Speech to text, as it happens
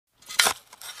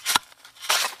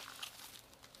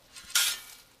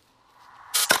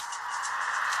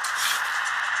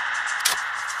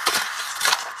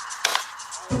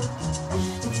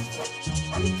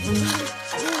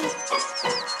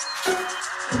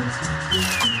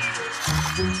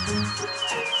Welcome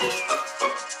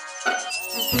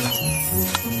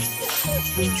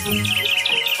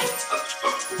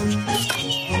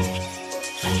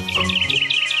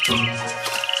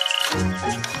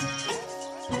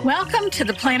to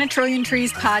the Planetarian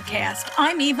Trees podcast.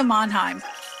 I'm Eva Monheim.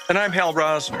 And I'm Hal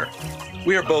Rosner.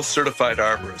 We are both certified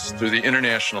arborists through the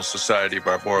International Society of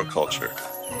Arboriculture.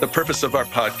 The purpose of our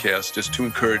podcast is to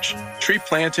encourage tree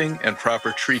planting and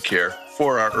proper tree care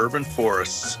for our urban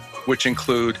forests, which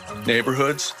include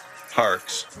neighborhoods,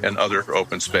 parks, and other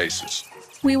open spaces.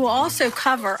 We will also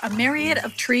cover a myriad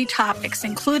of tree topics,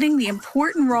 including the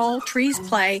important role trees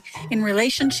play in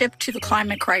relationship to the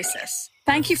climate crisis.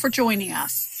 Thank you for joining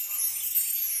us.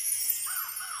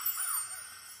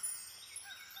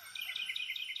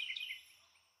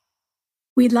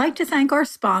 We'd like to thank our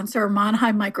sponsor,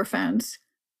 Monheim Microphones.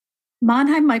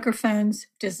 Monheim Microphones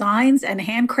designs and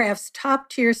handcrafts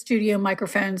top-tier studio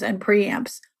microphones and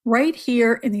preamps right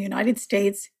here in the United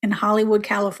States in Hollywood,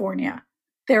 California.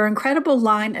 Their incredible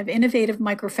line of innovative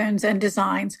microphones and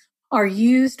designs are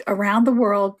used around the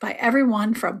world by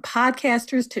everyone from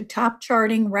podcasters to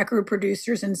top-charting record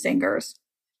producers and singers.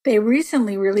 They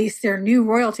recently released their new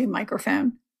royalty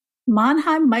microphone,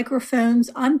 Monheim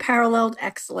Microphones Unparalleled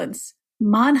Excellence,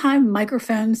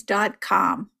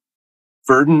 monheimmicrophones.com.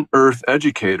 Verdant Earth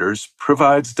Educators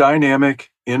provides dynamic,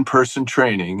 in-person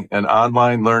training and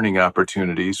online learning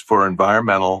opportunities for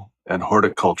environmental and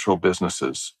horticultural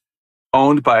businesses.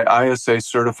 Owned by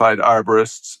ISA-certified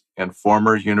arborists and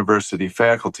former university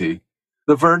faculty,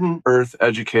 the Verdant Earth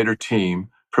Educator team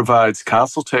provides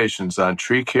consultations on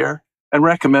tree care and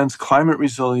recommends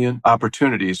climate-resilient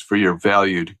opportunities for your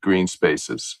valued green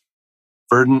spaces.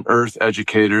 Verdant Earth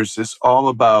Educators is all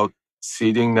about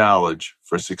seeding knowledge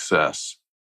for success.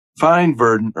 Find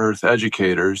Verdant Earth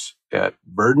Educators at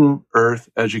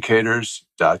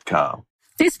verdanteartheducators.com.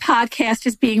 This podcast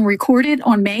is being recorded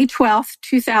on May 12th,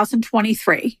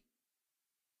 2023.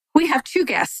 We have two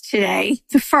guests today.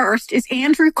 The first is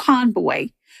Andrew Conboy,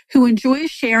 who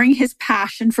enjoys sharing his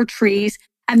passion for trees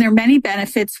and their many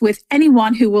benefits with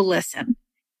anyone who will listen.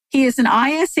 He is an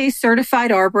ISA-certified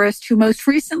arborist who most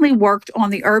recently worked on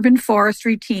the urban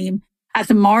forestry team at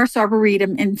the Morris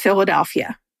Arboretum in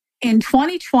Philadelphia. In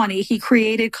 2020, he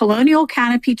created Colonial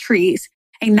Canopy Trees,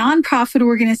 a nonprofit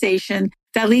organization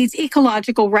that leads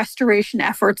ecological restoration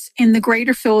efforts in the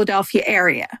greater Philadelphia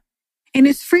area. In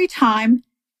his free time,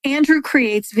 Andrew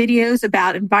creates videos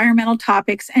about environmental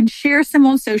topics and shares them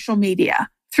on social media.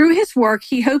 Through his work,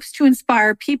 he hopes to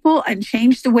inspire people and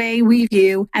change the way we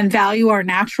view and value our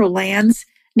natural lands,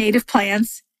 native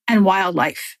plants, and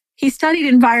wildlife. He studied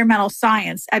environmental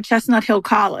science at Chestnut Hill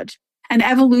College and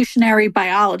evolutionary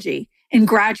biology in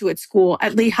graduate school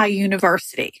at Lehigh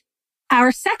University.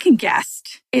 Our second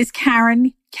guest is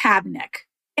Karen Kabnick.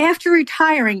 After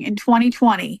retiring in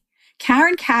 2020,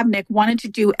 Karen Kabnick wanted to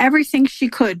do everything she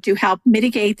could to help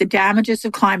mitigate the damages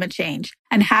of climate change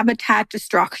and habitat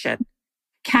destruction.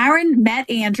 Karen met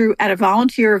Andrew at a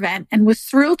volunteer event and was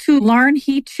thrilled to learn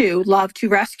he too loved to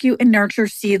rescue and nurture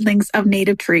seedlings of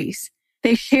native trees.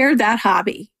 They shared that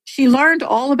hobby. She learned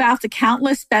all about the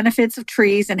countless benefits of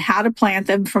trees and how to plant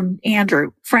them from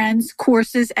Andrew, friends,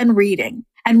 courses, and reading,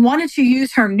 and wanted to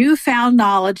use her newfound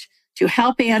knowledge to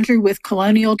help Andrew with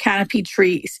Colonial Canopy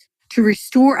Trees to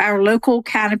restore our local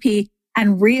canopy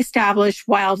and reestablish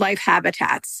wildlife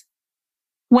habitats.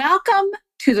 Welcome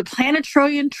to the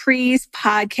Planetarian Trees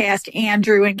podcast,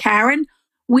 Andrew and Karen.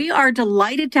 We are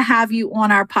delighted to have you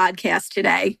on our podcast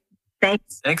today.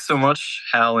 Thanks so much,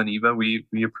 Hal and Eva. We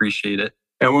appreciate it.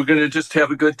 And we're going to just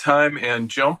have a good time and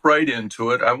jump right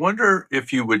into it. I wonder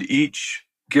if you would each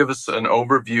give us an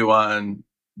overview on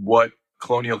what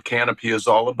Colonial Canopy is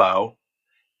all about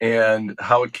and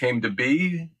how it came to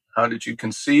be. How did you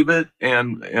conceive it?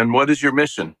 And what is your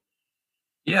mission?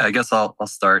 Yeah, I guess I'll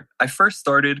start. I first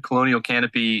started Colonial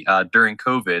Canopy during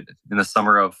COVID in the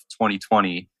summer of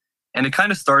 2020. And it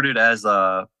kind of started as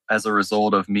a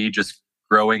result of me just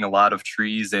growing a lot of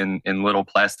trees in little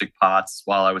plastic pots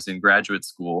while I was in graduate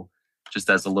school, just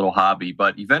as a little hobby.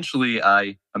 But eventually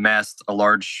I amassed a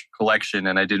large collection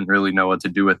and I didn't really know what to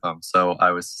do with them. So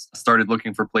I started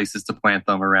looking for places to plant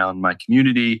them around my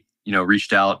community,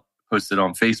 reached out, posted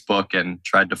on Facebook, and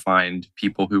tried to find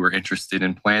people who were interested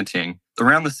in planting.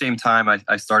 Around the same time,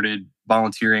 I started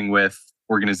volunteering with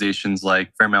organizations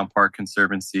like Fairmount Park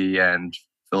Conservancy and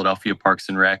Philadelphia Parks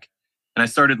and Rec. And I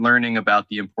started learning about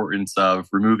the importance of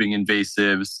removing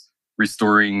invasives,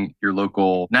 restoring your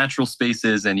local natural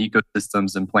spaces and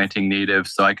ecosystems, and planting native.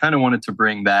 So I kind of wanted to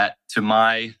bring that to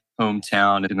my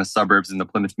hometown in the suburbs in the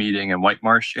Plymouth Meeting and White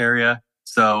Marsh area.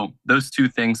 So those two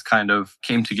things kind of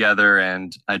came together,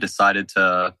 and I decided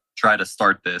to try to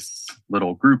start this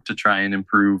little group to try and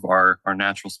improve our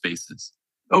natural spaces.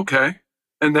 Okay.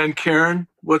 And then Karen,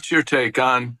 what's your take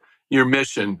on your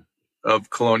mission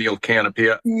of Colonial Canopy?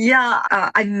 Yeah,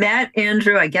 I met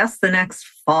Andrew, I guess, the next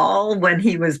fall when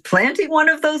he was planting one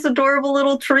of those adorable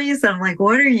little trees. I'm like,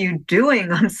 what are you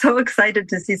doing? I'm so excited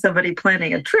to see somebody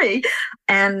planting a tree.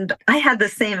 And I had the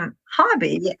same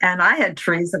hobby and I had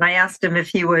trees, and I asked him if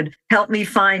he would help me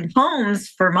find homes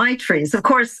for my trees. Of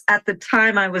course, at the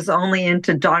time I was only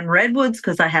into dawn redwoods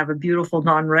because I have a beautiful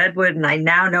dawn redwood, and I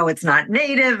now know it's not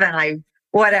native, and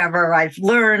I've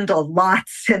learned a lot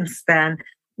since then.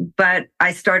 But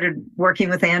I started working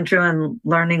with Andrew and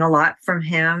learning a lot from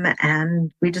him,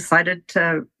 and we decided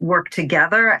to work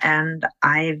together, and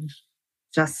I've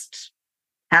just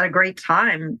had a great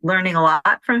time learning a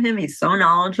lot from him. He's so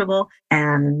knowledgeable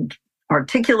and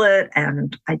articulate,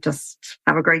 and I just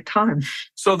have a great time.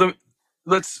 So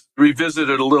let's revisit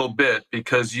it a little bit,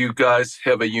 because you guys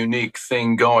have a unique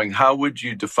thing going. How would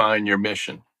you define your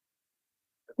mission?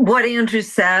 What Andrew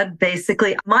said,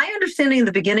 basically, my understanding in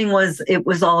the beginning was it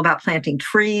was all about planting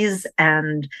trees,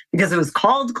 and because it was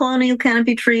called Colonial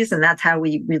Canopy Trees, and that's how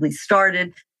we really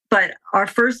started. But our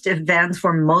first events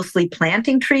were mostly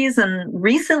planting trees, and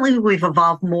recently we've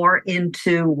evolved more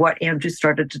into what Andrew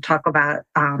started to talk about,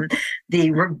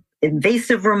 the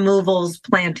invasive removals,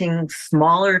 planting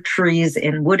smaller trees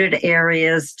in wooded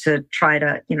areas to try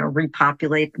to,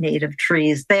 repopulate native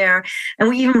trees there. And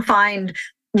we even find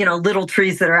little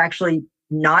trees that are actually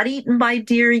not eaten by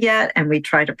deer yet, and we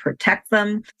try to protect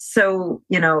them. So,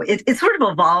 it sort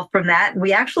of evolved from that. And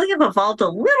we actually have evolved a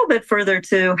little bit further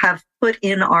to have put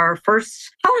in our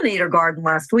first pollinator garden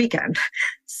last weekend.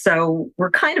 So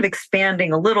we're kind of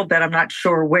expanding a little bit. I'm not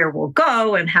sure where we'll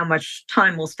go and how much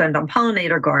time we'll spend on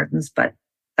pollinator gardens, but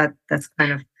that's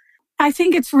kind of... I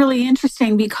think it's really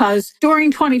interesting because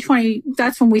during 2020,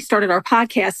 that's when we started our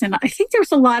podcast. And I think there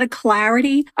was a lot of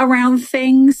clarity around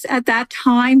things at that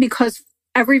time because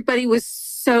everybody was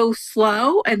so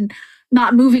slow and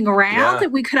not moving around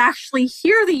that we could actually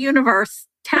hear the universe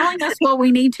telling us what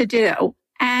we need to do.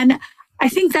 And I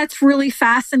think that's really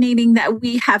fascinating that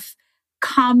we have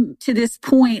come to this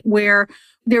point where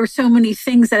there are so many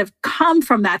things that have come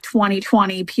from that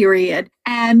 2020 period.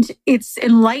 And it's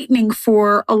enlightening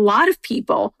for a lot of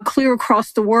people clear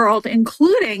across the world,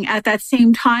 including at that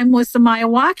same time was the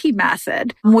Miyawaki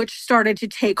method, which started to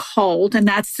take hold. And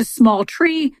that's the small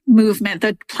tree movement,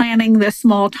 the planting the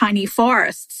small, tiny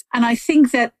forests. And I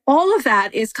think that all of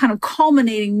that is kind of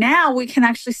culminating now. We can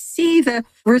actually see the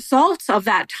results of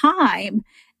that time.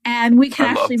 And we can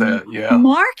actually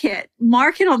mark it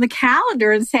on the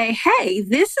calendar and say, hey,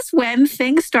 this is when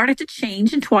things started to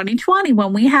change in 2020,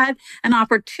 when we had an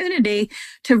opportunity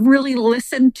to really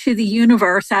listen to the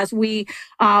universe as we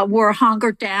were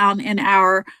hunkered down in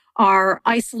our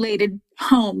isolated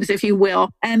homes, if you will.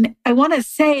 And I want to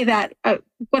say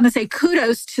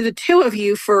kudos to the two of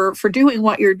you for doing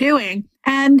what you're doing.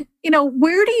 And,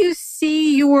 where do you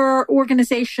see your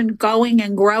organization going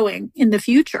and growing in the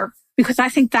future? Because I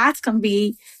think that's going to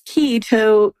be key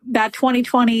to that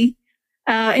 2020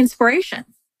 inspiration.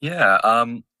 Yeah,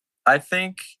 I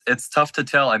think it's tough to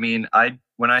tell. I mean,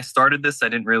 when I started this, I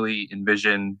didn't really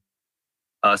envision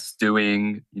us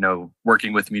doing,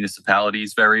 working with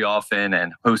municipalities very often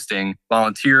and hosting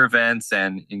volunteer events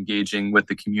and engaging with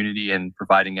the community and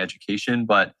providing education.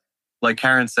 But like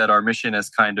Karen said, our mission has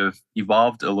kind of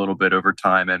evolved a little bit over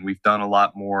time, and we've done a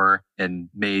lot more and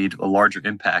made a larger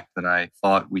impact than I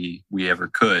thought we ever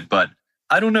could. But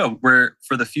I don't know,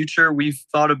 for the future, we've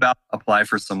thought about apply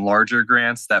for some larger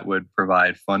grants that would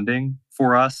provide funding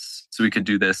for us so we could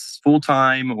do this full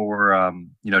time or,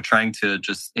 trying to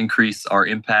just increase our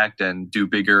impact and do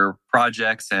bigger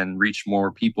projects and reach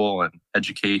more people and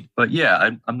educate. But yeah,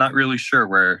 I'm not really sure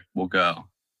where we'll go.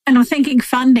 And I'm thinking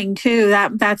funding too.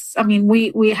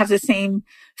 We have the same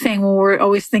thing when we're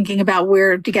always thinking about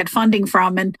where to get funding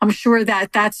from. And I'm sure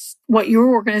that that's what your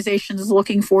organization is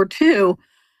looking for too.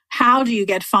 How do you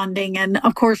get funding? And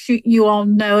of course, you all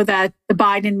know that the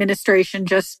Biden administration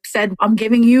just said, I'm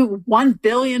giving you $1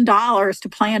 billion to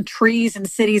plant trees in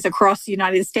cities across the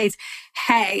United States.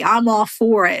 Hey, I'm all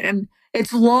for it. And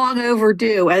it's long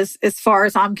overdue as far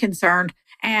as I'm concerned.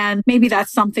 And maybe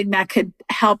that's something that could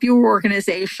help your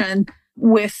organization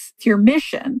with your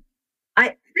mission.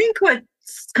 I think what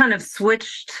kind of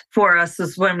switched for us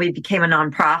was when we became a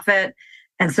nonprofit.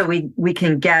 And so we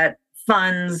can get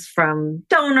funds from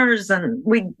donors, and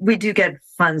we do get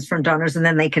funds from donors, and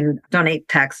then they can donate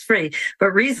tax-free.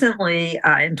 But recently,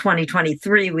 in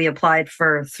 2023, we applied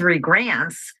for 3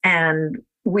 grants, and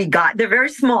they're very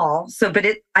small. But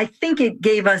I think it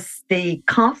gave us the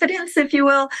confidence, if you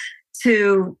will,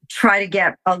 to try to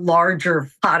get a larger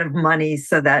pot of money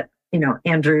so that,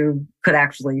 Andrew could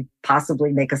actually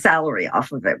possibly make a salary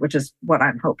off of it, which is what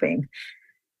I'm hoping.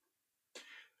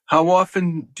 How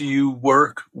often do you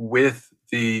work with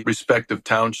the respective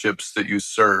townships that you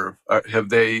serve? Have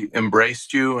they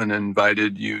embraced you and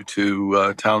invited you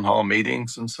to town hall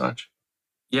meetings and such?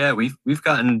 Yeah, we've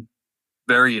gotten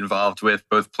very involved with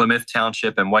both Plymouth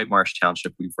Township and White Marsh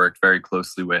Township. We've worked very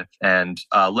closely with, and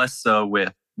less so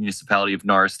with municipality of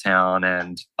Norristown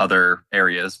and other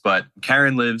areas. But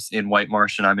Karen lives in White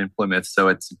Marsh and I'm in Plymouth, so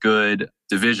it's a good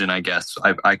division, I guess.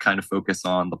 I kind of focus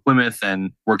on the Plymouth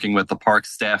and working with the park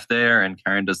staff there, and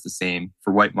Karen does the same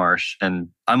for White Marsh. And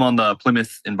I'm on the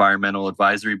Plymouth Environmental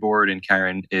Advisory Board, and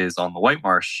Karen is on the White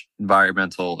Marsh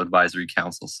Environmental Advisory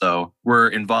Council. So we're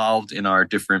involved in our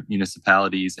different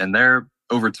municipalities, and they're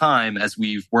over time, as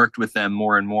we've worked with them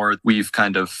more and more, we've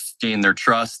kind of gained their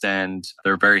trust, and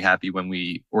they're very happy when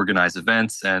we organize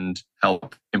events and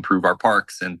help improve our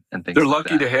parks and things. They're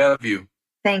lucky to have you.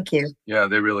 Thank you. Yeah,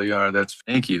 they really are.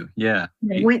 Thank you. Yeah.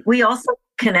 We also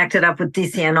connected up with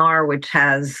DCNR, which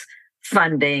has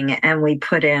funding, and we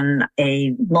put in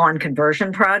a lawn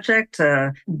conversion project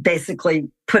to basically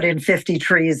put in 50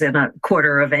 trees in a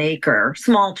quarter of an acre,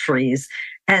 small trees.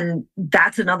 And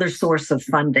that's another source of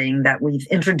funding that we've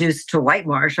introduced to White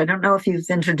Marsh. I don't know if you've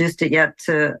introduced it yet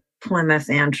to Plymouth,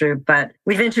 Andrew, but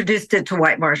we've introduced it to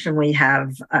White Marsh, and we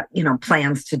have,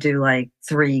 plans to do like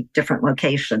 3 different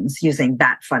locations using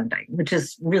that funding, which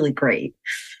is really great.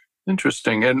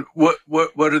 Interesting. And what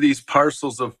are these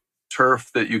parcels of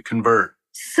turf that you convert?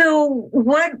 So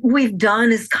what we've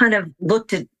done is kind of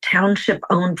looked at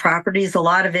township-owned properties. A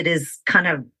lot of it is kind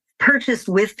of purchased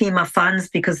with FEMA funds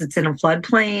because it's in a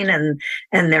floodplain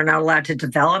and they're not allowed to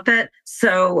develop it.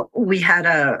 So we had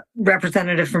a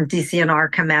representative from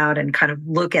DCNR come out and kind of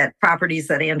look at properties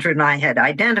that Andrew and I had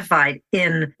identified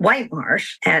in White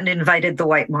Marsh and invited the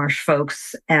White Marsh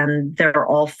folks, and they're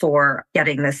all for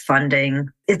getting this funding.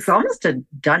 It's almost a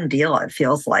done deal, it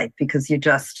feels like, because you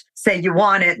just say you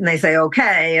want it and they say,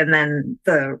 okay. And then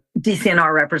the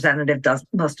DCNR representative does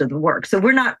most of the work. So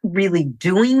we're not really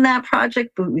doing that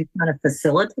project, but we've kind of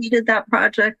facilitated that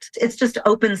project. It's just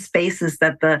open spaces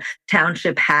that the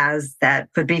township has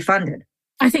that could be funded.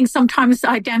 I think sometimes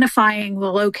identifying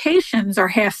the locations are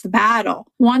half the battle.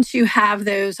 Once you have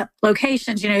those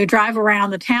locations, you drive around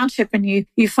the township and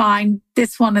you find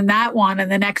this one and that one.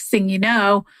 And the next thing you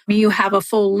know, you have a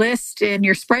full list in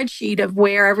your spreadsheet of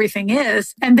where everything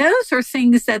is. And those are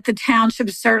things that the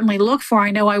townships certainly look for.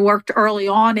 I know I worked early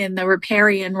on in the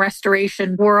riparian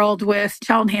restoration world with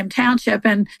Cheltenham Township,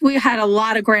 and we had a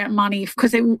lot of grant money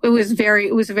because it was a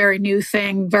very new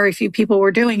thing. Very few people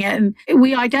were doing it. And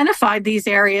we identified these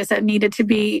areas that needed to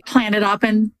be planted up,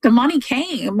 and the money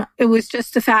came. It was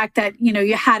just the fact that,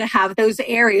 you had to have those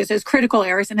areas, those critical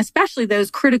areas, and especially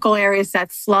those critical areas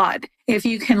that flood. If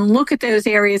you can look at those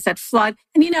areas that flood,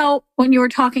 and when you were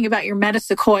talking about your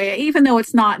metasequoia, even though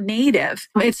it's not native,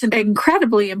 it's an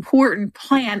incredibly important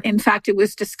plant. In fact, it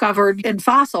was discovered in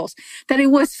fossils that it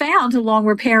was found along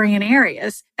riparian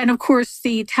areas. And of course,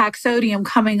 the taxodium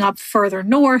coming up further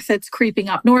north, it's creeping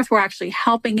up north. We're actually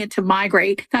helping it to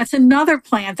migrate. That's another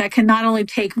plant that can not only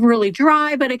take really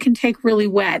dry, but it can take really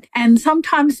wet. And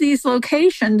sometimes these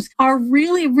locations are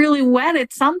really, really wet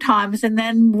at sometimes and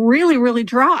then really, really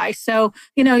dry. So,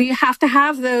 you have to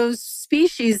have those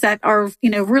species that are,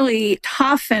 really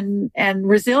tough and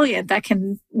resilient that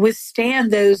can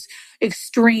withstand those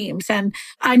extremes. And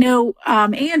I know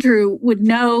Andrew would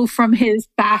know from his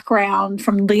background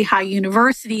from Lehigh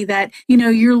University that,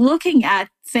 you're looking at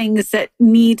things that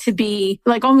need to be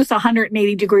like almost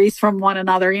 180 degrees from one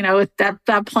another,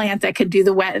 that plant that could do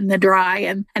the wet and the dry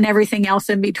and everything else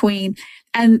in between.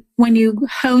 And when you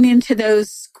hone into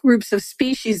those groups of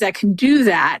species that can do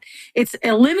that, it's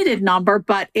a limited number,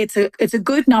 but it's a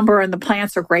good number and the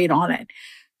plants are great on it.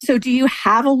 So do you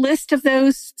have a list of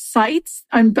those sites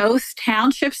on both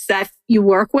townships that you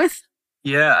work with?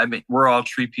 Yeah, we're all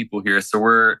tree people here.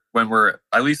 So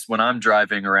at least when I'm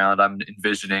driving around, I'm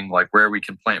envisioning like where we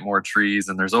can plant more trees,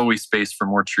 and there's always space for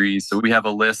more trees. So we have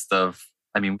a list of,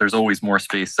 there's always more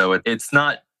space. So it's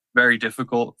not very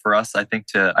difficult for us, I think,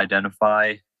 to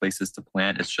identify places to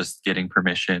plant. It's just getting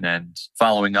permission and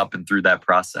following up and through that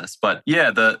process. But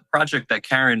yeah, the project that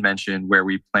Karen mentioned where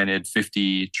we planted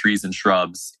 50 trees and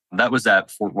shrubs, that was at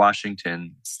Fort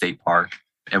Washington State Park.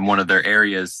 And one of their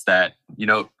areas that,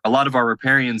 a lot of our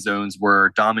riparian zones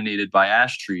were dominated by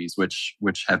ash trees,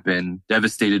 which have been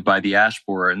devastated by the ash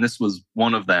borer. And this was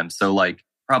one of them. So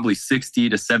probably 60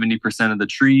 to 70% of the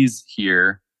trees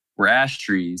here were ash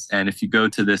trees. And if you go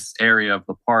to this area of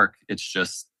the park, it's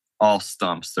just all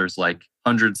stumps. There's like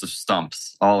hundreds of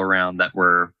stumps all around that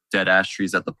were dead ash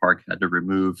trees that the park had to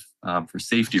remove for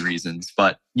safety reasons.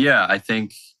 But yeah, I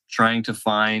think trying to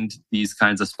find these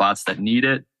kinds of spots that need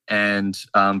it and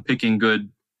picking good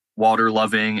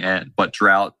water-loving but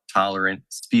drought-tolerant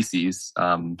species.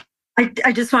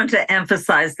 I just want to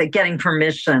emphasize that getting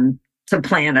permission to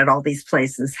plant at all these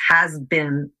places has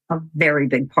been a very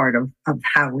big part of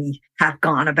how we have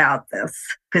gone about this,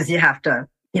 because you have to,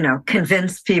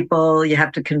 convince people, you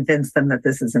have to convince them that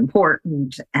this is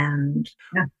important. And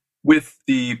yeah. With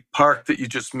the park that you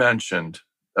just mentioned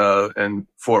in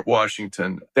Fort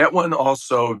Washington, that one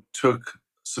also took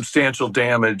substantial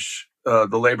damage.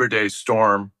 The Labor Day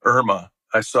storm, Irma,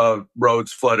 I saw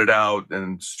roads flooded out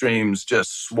and streams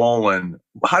just swollen.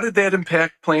 How did that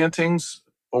impact plantings,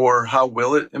 or how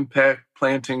will it impact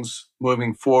plantings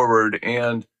moving forward?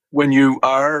 And when you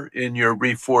are in your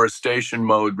reforestation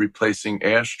mode, replacing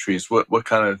ash trees, what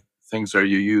kind of things are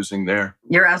you using there?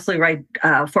 You're absolutely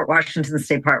right. Fort Washington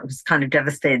State Park was kind of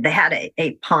devastated. They had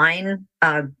a pine,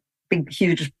 big,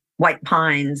 huge white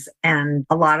pines, and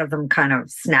a lot of them kind of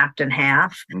snapped in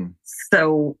half.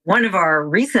 So one of our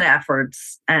recent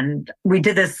efforts, and we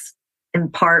did this in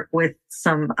part with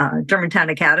some Germantown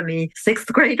Academy sixth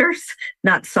graders,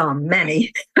 not some,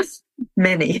 many,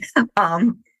 many.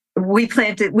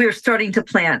 We're starting to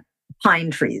plant pine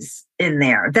trees in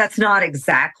there. That's not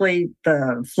exactly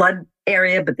the flood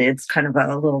area, but it's kind of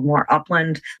a little more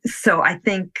upland. So I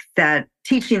think that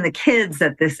teaching the kids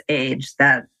at this age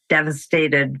that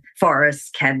devastated forests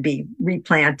can be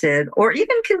replanted or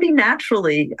even can be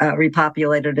naturally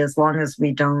repopulated, as long as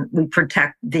we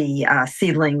protect the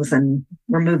seedlings and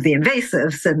remove the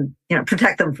invasives and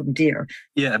protect them from deer.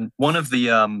 Yeah, and one of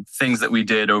the things that we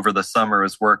did over the summer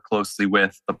was work closely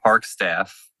with the park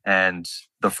staff and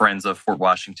the Friends of Fort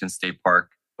Washington State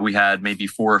Park. We had maybe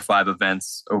 4 or 5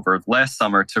 events over last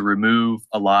summer to remove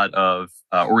a lot of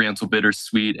Oriental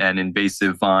bittersweet and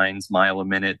invasive vines, mile a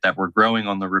minute, that were growing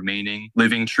on the remaining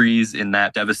living trees in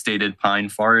that devastated pine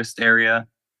forest area.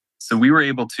 So we were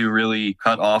able to really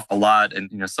cut off a lot. And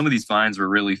some of these vines were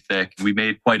really thick. We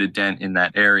made quite a dent in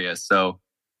that area. So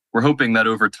we're hoping that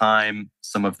over time,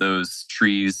 some of those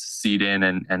trees seed in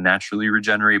and naturally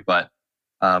regenerate. But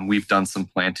we've done some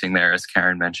planting there, as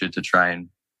Karen mentioned, to try and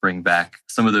bring back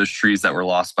some of those trees that were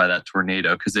lost by that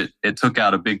tornado, because it took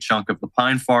out a big chunk of the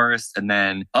pine forest. And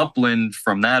then upland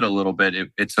from that a little bit,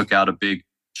 it took out a big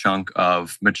chunk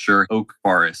of mature oak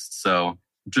forest. So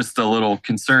just a little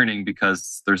concerning,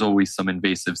 because there's always some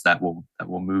invasives that will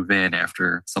move in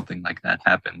after something like that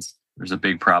happens. There's a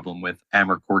big problem with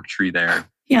Amur cork tree there.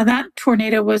 Yeah, that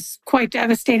tornado was quite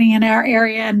devastating in our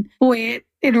area. And boy,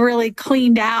 it really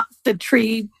cleaned out the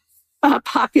tree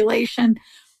population.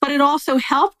 But it also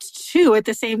helped, too, at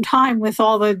the same time, with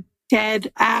all the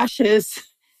dead ashes,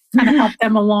 kind of helped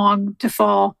them along to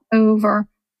fall over.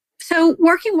 So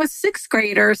working with 6th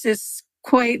graders is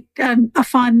quite a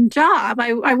fun job.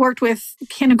 I worked with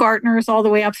kindergartners all the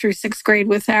way up through 6th grade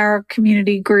with our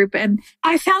community group, and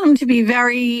I found them to be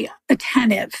very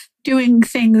attentive, doing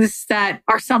things that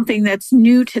are something that's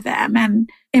new to them and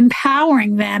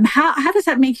empowering them. How does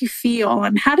that make you feel?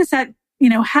 And how does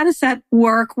that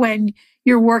work when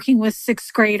you're working with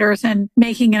 6th graders and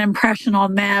making an impression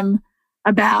on them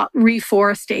about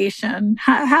reforestation?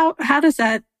 How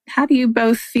do you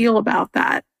both feel about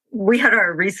that? We had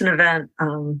our recent event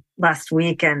last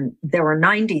week, and there were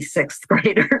 96th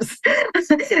graders.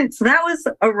 So that was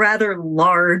a rather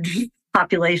large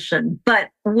population. But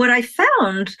what I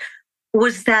found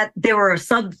was that there were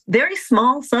a very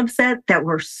small subset that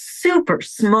were super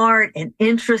smart and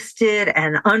interested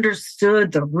and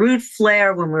understood the root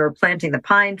flare when we were planting the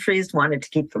pine trees, wanted to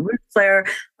keep the root flare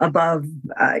above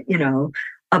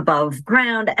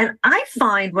ground. And I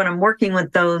find when I'm working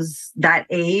with that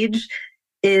age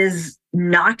is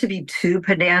not to be too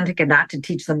pedantic and not to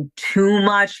teach them too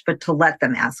much, but to let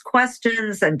them ask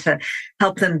questions and to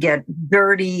help them get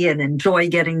dirty and enjoy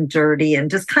getting dirty,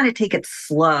 and just kind of take it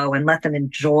slow and let them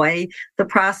enjoy the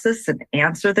process and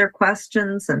answer their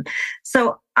questions. And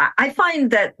so I find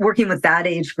that working with that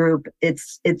age group,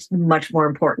 it's much more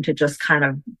important to just kind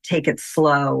of take it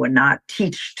slow and not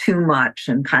teach too much,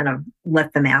 and kind of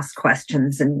let them ask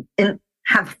questions and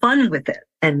have fun with it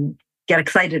and get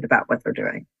excited about what they're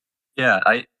doing. Yeah,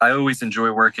 I always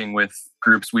enjoy working with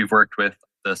groups. We've worked with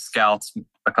the Scouts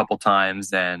a couple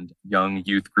times and young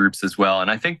youth groups as well. And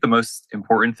I think the most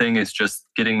important thing is just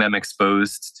getting them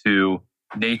exposed to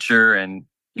nature and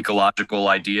ecological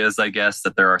ideas, I guess,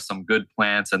 that there are some good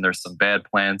plants and there's some bad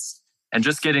plants. And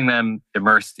just getting them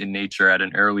immersed in nature at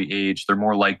an early age, they're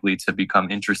more likely to become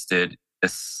interested in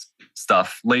this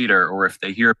stuff later, or if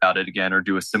they hear about it again or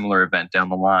do a similar event down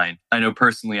the line. I know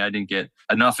personally, I didn't get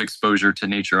enough exposure to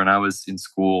nature when I was in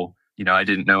school. I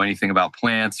didn't know anything about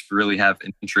plants, really have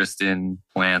an interest in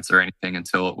plants or anything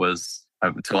until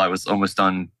I was almost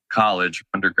done college,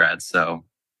 undergrad. So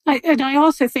I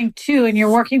also think too, and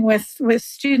you're working with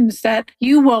students, that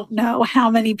you won't know how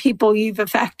many people you've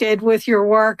affected with your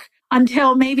work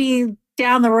until maybe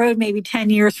down the road, maybe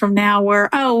 10 years from now, where,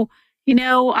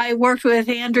 I worked with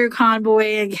Andrew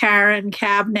Conboy and Karen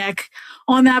Kabnick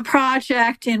on that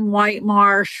project in White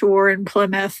Marsh or in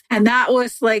Plymouth. And that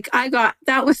was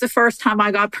that was the first time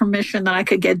I got permission that I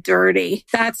could get dirty.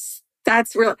 That's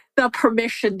real, the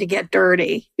permission to get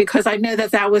dirty, because I know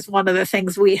that was one of the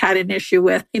things we had an issue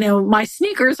with. My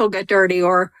sneakers will get dirty,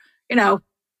 or,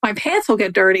 my pants will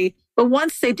get dirty. But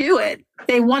once they do it,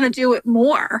 they want to do it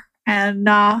more. And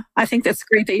I think that's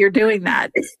great that you're doing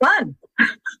that. It's fun.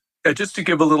 Just to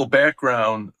give a little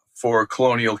background for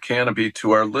Colonial Canopy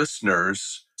to our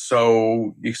listeners.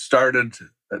 So you started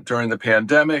during the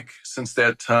pandemic. Since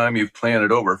that time, you've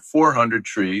planted over 400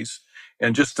 trees.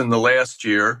 And just in the last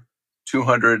year,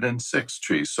 206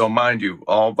 trees. So mind you,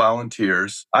 all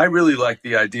volunteers. I really like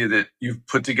the idea that you've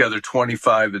put together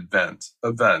 25 events.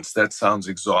 That sounds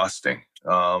exhausting.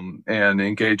 And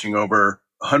engaging over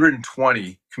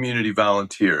 120 community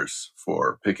volunteers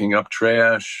for picking up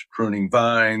trash, pruning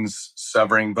vines,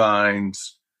 severing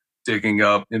vines, digging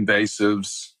up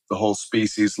invasives, the whole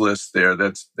species list there.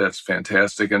 That's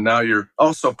fantastic. And now you're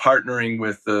also partnering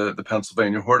with the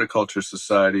Pennsylvania Horticulture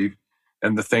Society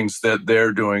and the things that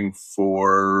they're doing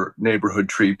for neighborhood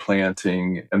tree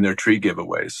planting and their tree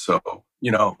giveaways. So,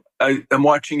 I'm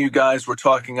watching you guys, we're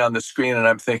talking on the screen, and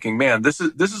I'm thinking, man, this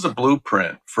is a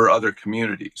blueprint for other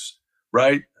communities,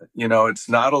 right? It's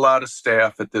not a lot of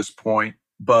staff at this point,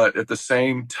 but at the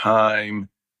same time,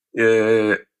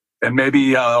 and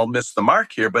maybe I'll miss the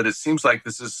mark here, but it seems like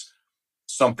this is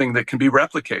something that can be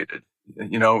replicated,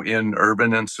 in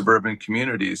urban and suburban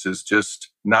communities. Is just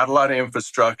not a lot of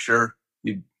infrastructure.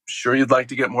 You'd like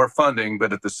to get more funding,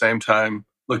 but at the same time,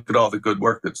 look at all the good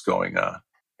work that's going on.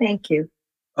 Thank you.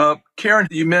 Karen,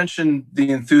 you mentioned the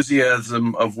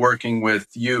enthusiasm of working with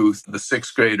youth, the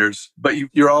sixth graders, but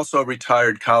you're also a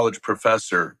retired college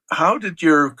professor. How did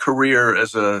your career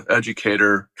as an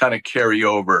educator kind of carry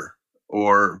over,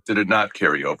 or did it not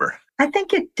carry over? I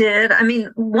think it did. I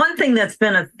mean, one thing that's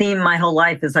been a theme my whole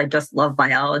life is I just love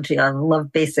biology. I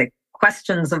love basic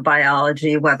questions of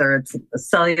biology, whether it's at the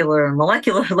cellular and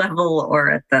molecular level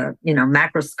or at the,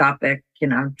 macroscopic,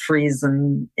 trees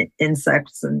and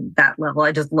insects and that level.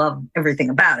 I just love everything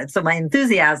about it. So my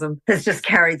enthusiasm has just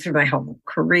carried through my whole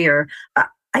career.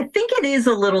 I think it is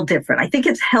a little different. I think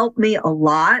it's helped me a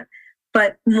lot,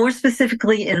 but more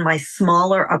specifically in my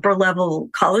smaller upper level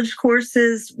college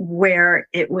courses where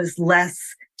it was less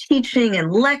teaching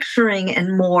and lecturing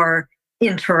and more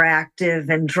interactive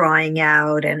and drawing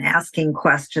out and asking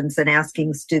questions and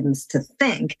asking students to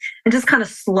think and just kind of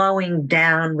slowing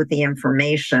down with the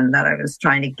information that I was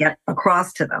trying to get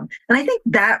across to them. And I think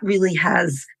that really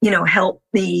has, helped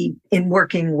me in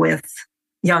working with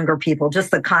younger people, just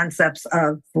the concepts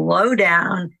of slow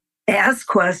down, ask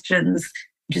questions,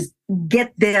 just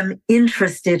get them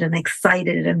interested and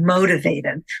excited and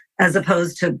motivated, as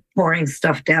opposed to pouring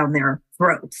stuff down their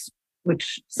throats,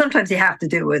 which sometimes you have to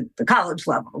do at the college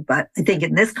level. But I think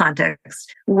in this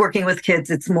context, working with kids,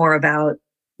 it's more about,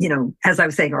 as I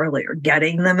was saying earlier,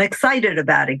 getting them excited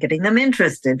about it, getting them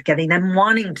interested, getting them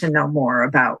wanting to know more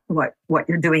about what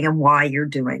you're doing and why you're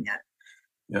doing it.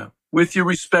 Yeah. With your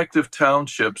respective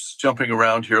townships, jumping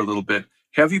around here a little bit,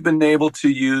 have you been able to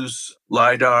use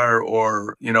LiDAR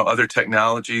or, other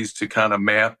technologies to kind of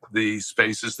map the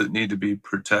spaces that need to be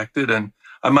protected? And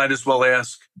I might as well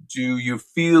ask, do you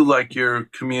feel like your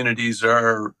communities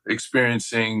are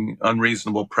experiencing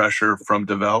unreasonable pressure from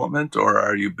development, or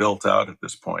are you built out at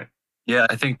this point? Yeah,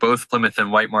 I think both Plymouth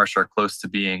and White Marsh are close to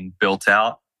being built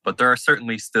out, but there are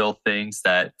certainly still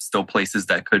places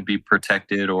that could be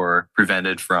protected or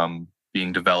prevented from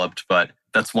being developed. But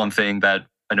that's one thing that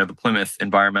I know the Plymouth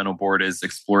Environmental Board is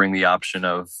exploring the option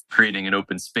of creating an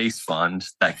open space fund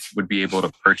that would be able to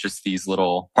purchase these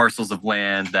little parcels of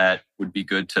land that would be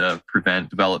good to prevent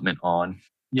development on.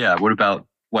 Yeah, what about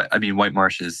White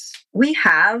Marshes? We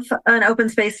have an open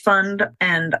space fund,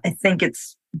 and I think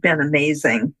it's been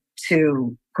amazing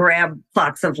to grab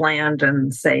plots of land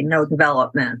and say no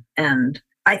development. And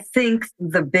I think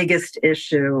the biggest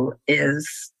issue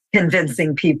is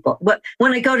convincing people. But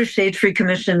when I go to Shade Tree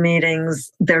Commission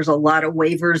meetings, there's a lot of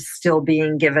waivers still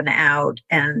being given out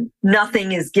and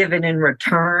nothing is given in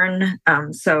return.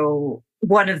 So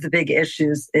one of the big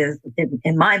issues is,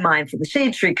 in my mind, for the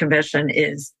Shade Tree Commission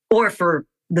is, or for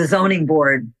the zoning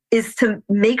board, is to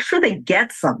make sure they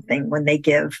get something when they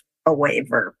give a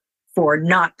waiver for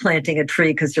not planting a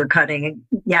tree because you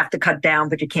have to cut down,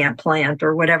 but you can't plant,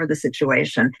 or whatever the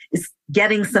situation is,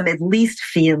 getting some at least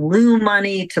fee in lieu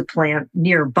money to plant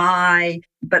nearby.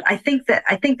 But I think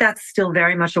that's still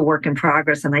very much a work in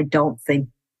progress. And I don't think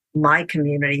my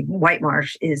community, White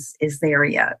Marsh, is there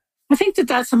yet. I think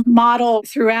that's a model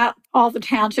throughout all the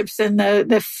townships in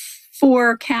the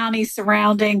 4 counties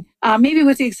surrounding, maybe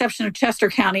with the exception of Chester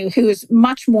County, who is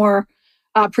much more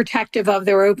protective of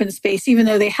their open space. Even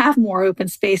though they have more open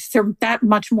space, they're that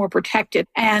much more protected.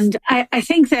 And I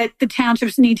think that the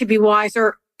townships need to be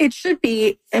wiser. It should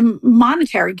be a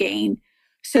monetary gain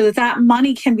so that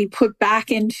money can be put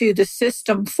back into the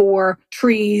system for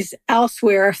trees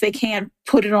elsewhere if they can't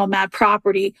put it on that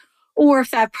property. Or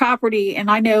if that property, and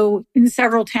I know in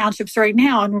several townships right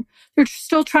now, and they're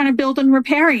still trying to build in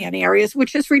riparian areas,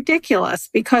 which is ridiculous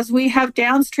because we have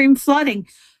downstream flooding.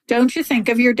 Don't you think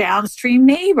of your downstream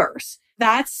neighbors?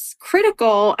 That's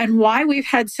critical, and why we've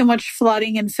had so much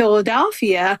flooding in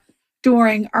Philadelphia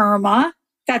during Irma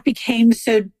that became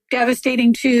so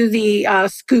devastating to the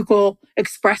Schuylkill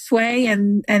Expressway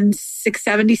and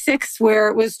 676, where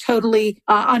it was totally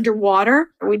underwater.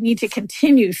 We need to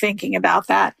continue thinking about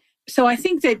that. So I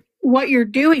think that what you're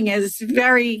doing is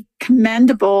very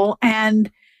commendable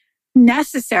and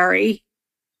necessary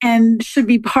and should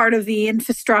be part of the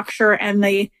infrastructure and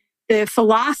the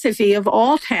philosophy of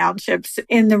all townships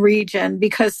in the region.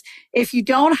 Because if you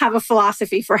don't have a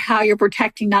philosophy for how you're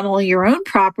protecting not only your own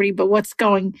property, but what's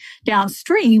going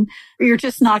downstream, you're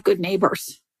just not good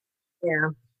neighbors.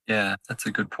 Yeah, that's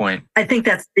a good point. I think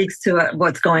that speaks to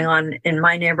what's going on in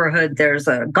my neighborhood. There's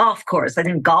a golf course. I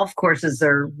think golf courses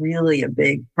are really a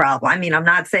big problem. I mean, I'm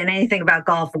not saying anything about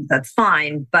golf, that's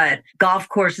fine, but golf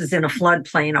courses in a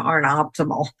floodplain aren't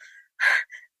optimal.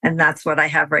 And that's what I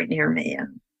have right near me.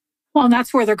 Well, and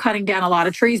that's where they're cutting down a lot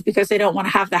of trees because they don't want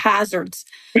to have the hazards.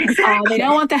 Exactly. They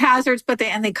don't want the hazards, but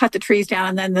they cut the trees down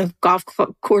and then the golf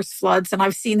course floods. And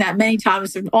I've seen that many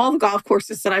times in all the golf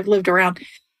courses that I've lived around.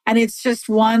 And it's just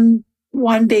one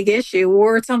big issue,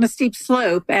 or it's on a steep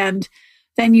slope. And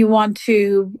then you want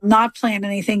to not plant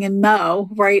anything and mow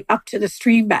right up to the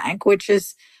stream bank, which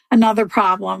is another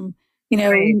problem.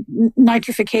 Right.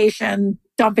 Nitrification,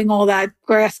 dumping all that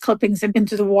grass clippings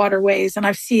into the waterways. And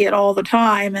I see it all the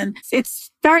time. And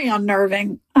it's very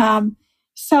unnerving.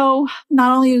 So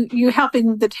not only are you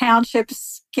helping the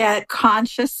townships get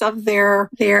conscious of their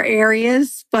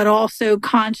areas, but also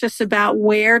conscious about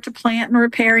where to plant in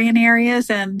riparian areas.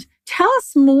 And tell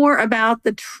us more about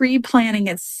the tree planting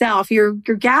itself. You're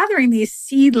gathering these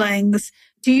seedlings.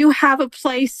 Do you have a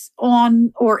place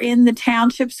on or in the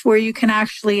townships where you can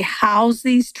actually house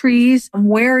these trees?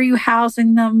 Where are you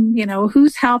housing them?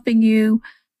 Who's helping you?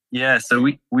 Yeah,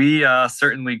 so we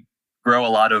certainly grow a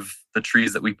lot of the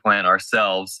trees that we plant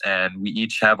ourselves, and we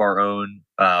each have our own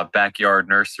backyard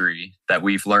nursery that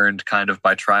we've learned kind of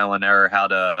by trial and error how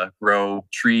to grow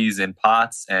trees in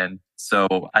pots. And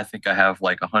so I think I have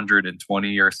like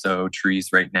 120 or so trees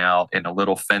right now in a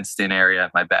little fenced in area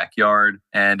at my backyard.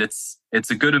 And it's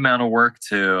a good amount of work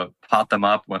to pot them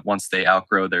up once they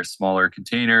outgrow their smaller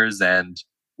containers, and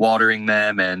watering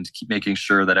them and keep making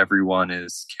sure that everyone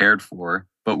is cared for.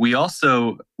 But we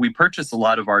purchase a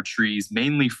lot of our trees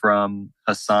mainly from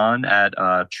Hassan at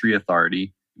Tree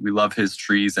Authority. We love his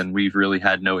trees and we've really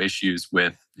had no issues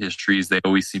with his trees. They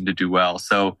always seem to do well.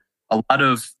 So a lot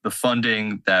of the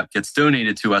funding that gets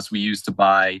donated to us, we use to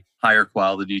buy higher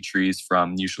quality trees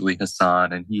from usually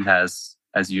Hassan. And he has,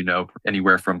 as you know,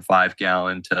 anywhere from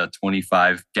 5-gallon to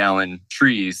 25-gallon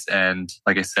trees. And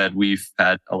like I said, we've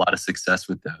had a lot of success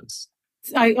with those.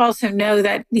 I also know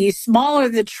that the smaller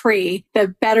the tree,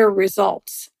 the better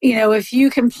results. If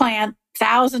you can plant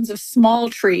thousands of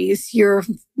small trees, you're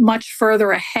much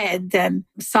further ahead than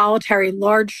solitary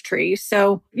large trees.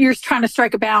 So you're trying to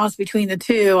strike a balance between the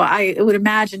two. I would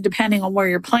imagine, depending on where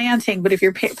you're planting, but if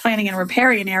you're planting in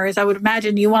riparian areas, I would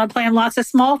imagine you want to plant lots of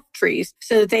small trees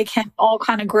so that they can all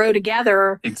kind of grow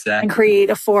together. Exactly. And create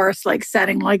a forest-like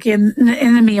setting, like in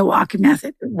the Miyawaki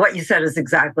method. What you said is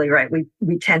exactly right.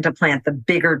 We tend to plant the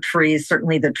bigger trees,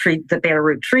 certainly the bare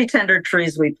root tree tender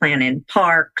trees we plant in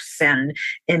parks and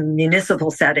in municipal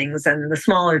settings, and the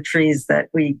smaller trees that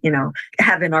we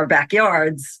have in our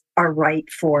backyards are right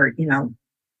for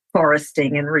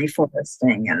foresting and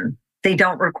reforesting. And they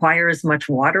don't require as much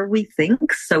water, we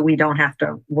think, so we don't have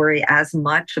to worry as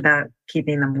much about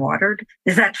keeping them watered.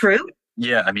 Is that true?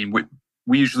 Yeah, I mean,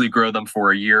 we usually grow them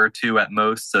for a year or two at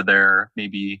most, so they're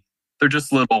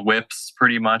just little whips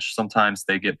pretty much. Sometimes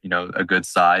they get, a good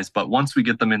size, but once we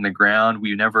get them in the ground,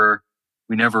 we never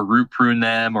root prune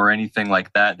them or anything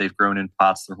like that. They've grown in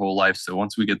pots their whole life. So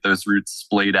once we get those roots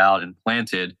splayed out and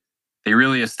planted, they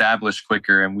really establish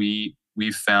quicker. And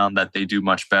we've found that they do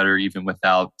much better even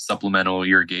without supplemental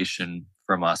irrigation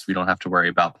from us. We don't have to worry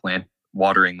about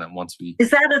watering them once we... Is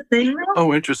that a thing, though?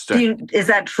 Oh, interesting. Is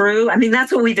that true? I mean, that's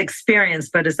what we've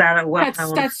experienced, but is that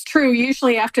That's true.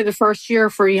 Usually after the first year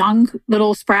for young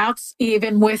little sprouts,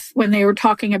 even when they were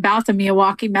talking about the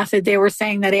Miyawaki method, they were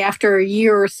saying that after a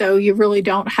year or so, you really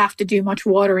don't have to do much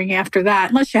watering after that,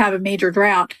 unless you have a major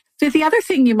drought. So the other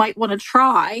thing you might want to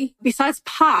try, besides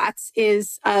pots,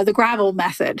 is the gravel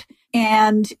method.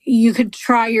 And you could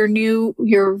try your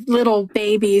little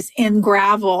babies in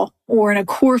gravel or in a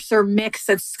coarser mix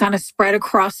that's kind of spread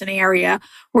across an area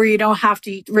where you don't have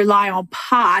to rely on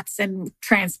pots and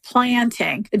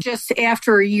transplanting. Just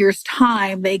after a year's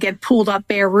time, they get pulled up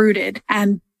bare rooted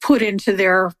and put into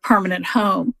their permanent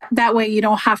home. That way you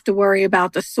don't have to worry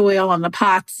about the soil and the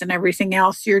pots and everything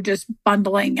else. You're just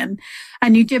bundling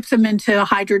and you dip them into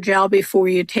hydrogel before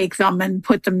you take them and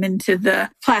put them into the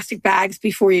plastic bags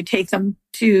before you take them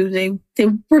to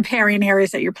the riparian areas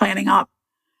that you're planting up.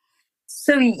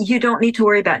 So you don't need to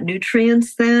worry about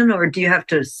nutrients then, or do you have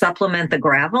to supplement the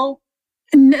gravel?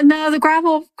 No, the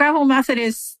gravel method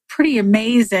is pretty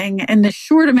amazing. In the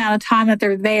short amount of time that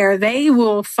they're there, they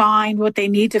will find what they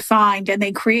need to find, and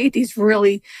they create these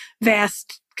really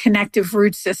vast connective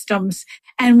root systems.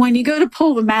 And when you go to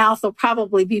pull them out, they'll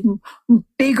probably be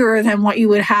bigger than what you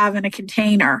would have in a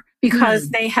container because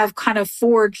they have kind of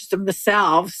forged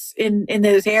themselves in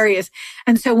those areas.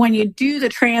 And so when you do the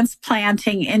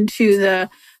transplanting into the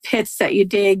pits that you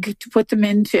dig to put them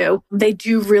into, they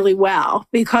do really well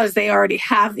because they already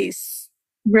have these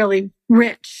really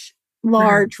rich,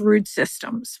 large root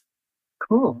systems.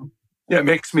 Cool. Yeah, it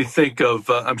makes me think of,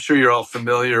 I'm sure you're all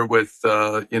familiar with,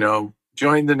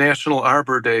 join the National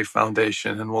Arbor Day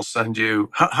Foundation and we'll send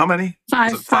you, how many?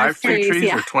 Five free trees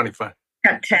yeah. or 25?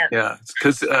 10. Yeah,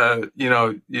 because,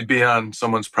 you'd be on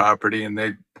someone's property and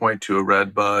they'd point to a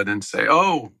red bud and say,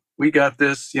 oh, we got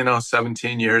this,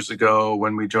 17 years ago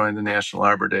when we joined the National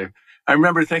Arbor Day. I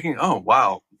remember thinking, oh,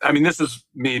 wow. I mean, this is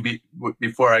maybe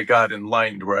before I got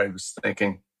enlightened where I was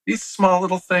thinking, these small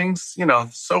little things,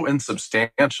 so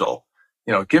insubstantial.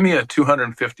 Give me a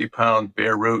 250-pound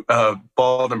bare root,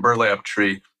 bald and burlap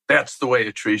tree. That's the way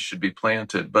a tree should be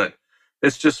planted. But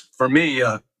it's just, for me,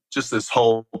 just this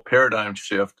whole paradigm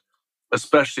shift,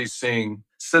 especially seeing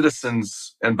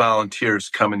citizens and volunteers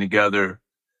coming together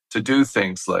to do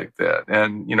things like that.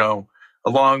 And,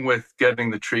 along with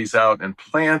getting the trees out and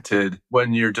planted,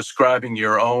 when you're describing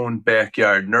your own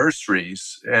backyard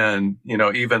nurseries, and,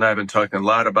 even I've been talking a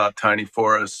lot about tiny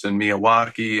forests and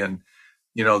Miyawaki and,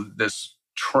 this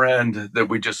trend that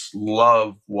we just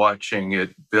love watching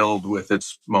it build with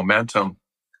its momentum.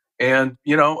 And,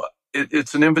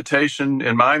 it's an invitation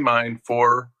in my mind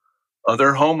for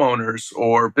other homeowners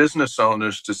or business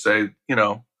owners to say,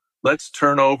 let's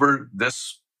turn over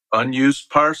this unused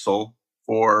parcel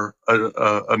for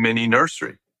a mini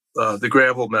nursery. The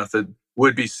gravel method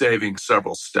would be saving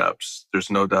several steps. There's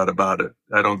no doubt about it.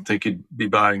 I don't think you'd be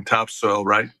buying topsoil,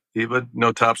 right, Eva?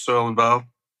 No topsoil involved?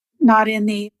 Not in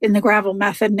the gravel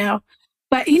method, no.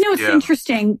 But it's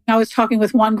interesting. I was talking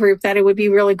with one group that it would be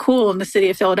really cool in the city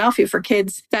of Philadelphia for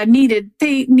kids that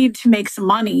they need to make some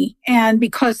money. And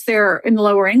because they're in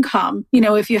lower income,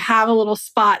 if you have a little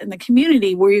spot in the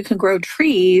community where you can grow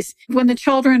trees, when the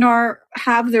children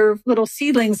have their little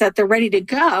seedlings that they're ready to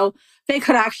go, they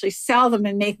could actually sell them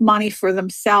and make money for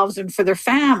themselves and for their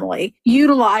family,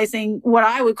 utilizing what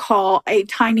I would call a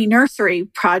tiny nursery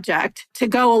project to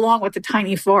go along with the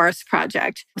tiny forest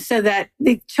project so that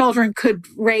the children could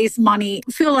raise money,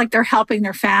 feel like they're helping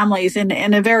their families in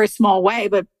a very small way,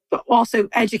 but also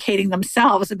educating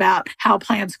themselves about how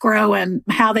plants grow and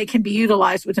how they can be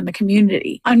utilized within the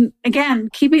community. And again,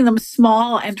 keeping them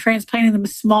small and transplanting them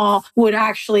small would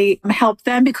actually help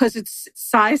them because it's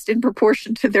sized in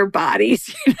proportion to their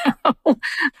bodies,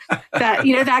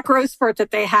 that growth spurt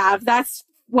that they have. That's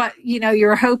what,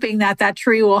 you're hoping that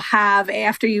tree will have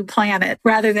after you plant it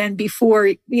rather than before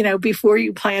you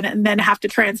plant it and then have to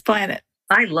transplant it.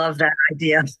 I love that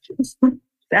idea.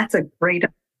 That's a great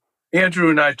idea. Andrew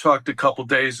and I talked a couple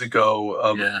days ago,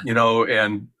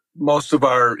 and most of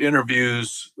our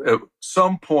interviews at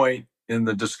some point in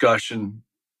the discussion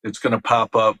it's going to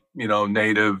pop up,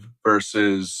 native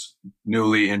versus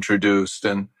newly introduced.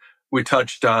 And we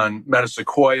touched on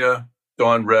metasequoia,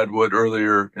 dawn redwood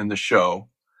earlier in the show.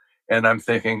 And I'm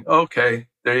thinking, okay,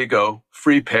 there you go,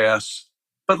 free pass.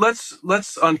 But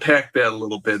let's unpack that a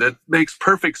little bit. It makes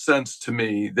perfect sense to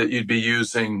me that you'd be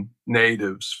using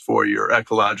natives for your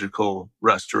ecological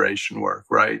restoration work,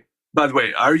 right? By the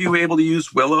way, are you able to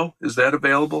use willow? Is that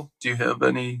available? Do you have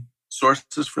any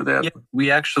sources for that? Yeah,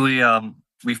 we actually,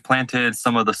 we've planted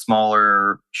some of the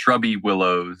smaller shrubby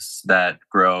willows that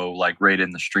grow like right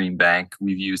in the stream bank.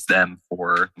 We've used them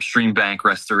for stream bank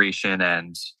restoration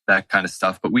and that kind of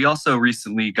stuff. But we also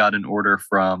recently got an order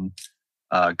from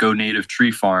Go Native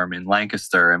Tree Farm in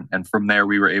Lancaster. And from there,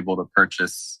 we were able to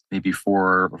purchase maybe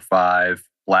 4 or 5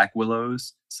 black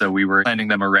willows. So we were planting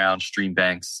them around stream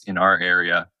banks in our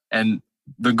area. And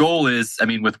the goal is,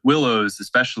 with willows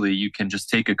especially, you can just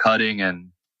take a cutting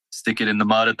and stick it in the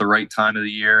mud at the right time of the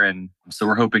year. And so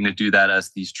we're hoping to do that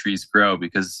as these trees grow,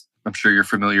 because I'm sure you're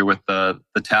familiar with the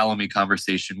Talamy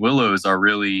conversation. Willows are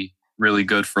really, really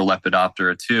good for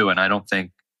Lepidoptera too. And I don't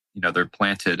think they're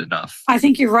planted enough. I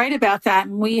think you're right about that.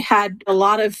 And we had a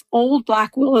lot of old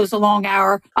black willows along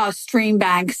our stream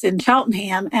banks in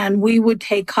Cheltenham, and we would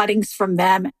take cuttings from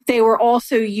them. They were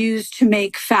also used to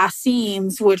make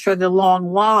fascines, which are the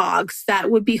long logs that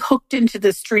would be hooked into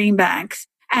the stream banks.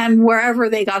 And wherever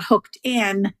they got hooked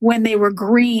in, when they were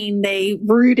green, they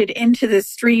rooted into the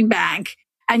stream bank.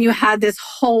 And you had this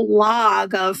whole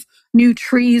log of new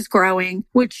trees growing,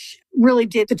 which really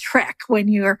did the trick when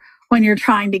you're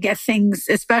trying to get things,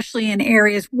 especially in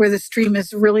areas where the stream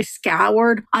is really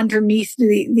scoured underneath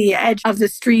the edge of the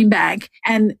stream bank.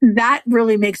 And that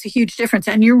really makes a huge difference.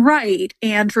 And you're right,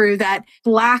 Andrew, that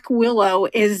black willow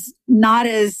is not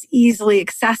as easily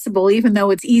accessible, even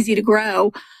though it's easy to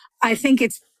grow. I think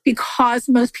it's because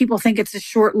most people think it's a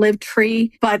short-lived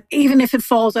tree, but even if it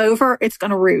falls over, it's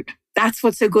going to root. That's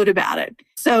what's so good about it.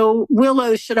 So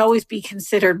willows should always be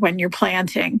considered when you're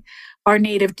planting. Our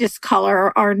native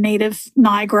discolor, our native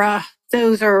nigra,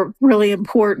 those are really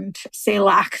important,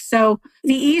 Salak. So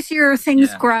the easier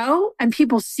things grow and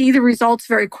people see the results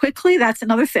very quickly, that's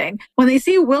another thing. When they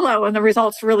see willow and the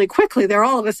results really quickly, they're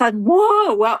all of a sudden,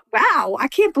 whoa, wow, I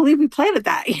can't believe we planted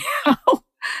that.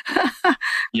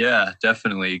 Yeah,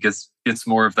 definitely. It's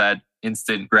more of that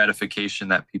instant gratification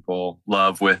that people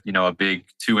love with, a big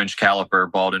 2-inch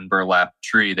caliper Baldwin burlap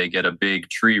tree. They get a big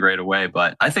tree right away.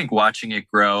 But I think watching it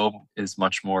grow is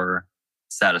much more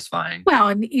satisfying. Well,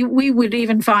 and we would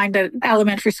even find that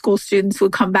elementary school students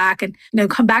would come back and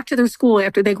come back to their school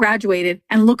after they graduated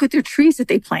and look at their trees that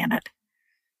they planted,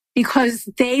 because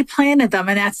they planted them.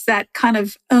 And that's that kind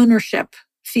of ownership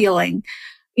feeling.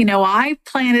 I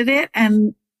planted it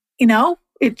and,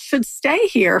 it should stay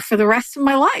here for the rest of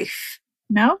my life.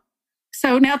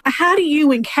 So now, how do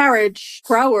you encourage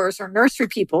growers or nursery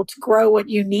people to grow what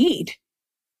you need?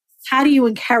 How do you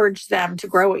encourage them to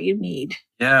grow what you need?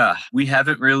 Yeah, we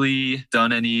haven't really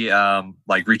done any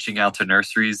reaching out to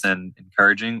nurseries and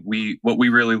encouraging. What we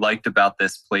really liked about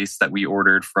this place that we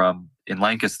ordered from in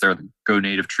Lancaster, the Go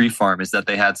Native Tree Farm, is that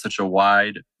they had such a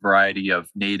wide variety of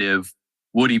native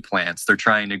woody plants. They're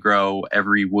trying to grow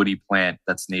every woody plant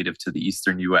that's native to the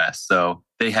eastern U.S. So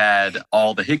they had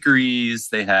all the hickories.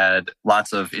 They had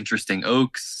lots of interesting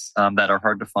oaks that are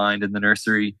hard to find in the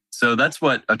nursery. So that's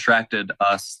what attracted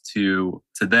us to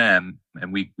them.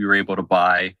 And we were able to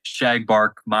buy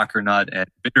shagbark, mockernut, and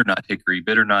bitternut hickory.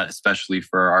 Bitternut especially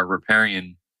for our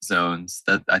riparian zones.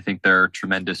 That I think they're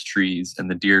tremendous trees,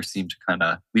 and the deer seem to kind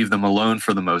of leave them alone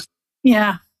for the most.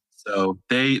 Yeah. So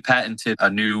they patented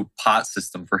a new pot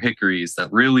system for hickories,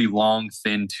 that really long,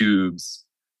 thin tubes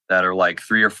that are like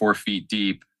 3 or 4 feet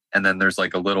deep. And then there's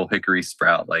like a little hickory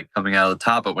sprout coming out of the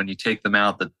top. But when you take them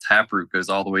out, the taproot goes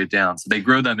all the way down. So they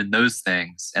grow them in those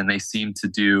things and they seem to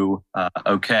do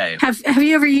okay. Have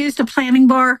you ever used a planting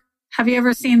bar? Have you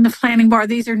ever seen the planting bar?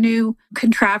 These are new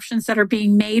contraptions that are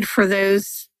being made for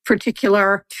those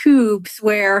particular tubes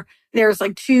where there's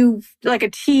like a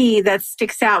T that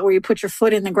sticks out where you put your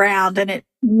foot in the ground, and it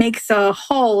makes a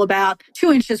hole about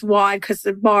 2 inches wide because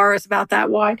the bar is about that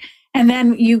wide. And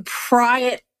then you pry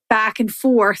it back and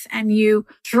forth and you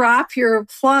drop your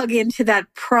plug into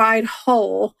that pried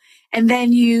hole. And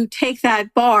then you take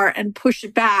that bar and push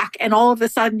it back. And all of a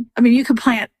sudden, you can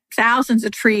plant thousands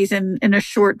of trees in a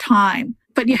short time.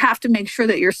 But you have to make sure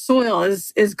that your soil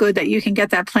is good, that you can get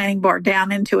that planting bar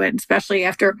down into it, especially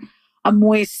after a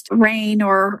moist rain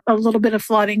or a little bit of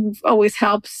flooding always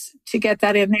helps to get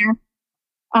that in there.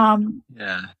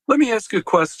 Yeah. Let me ask a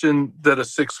question that a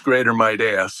 6th grader might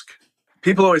ask.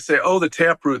 People always say,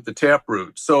 the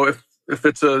taproot. So if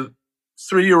it's a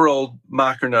 3-year-old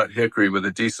mockernut hickory with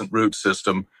a decent root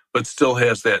system, but still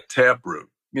has that taproot.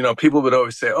 People would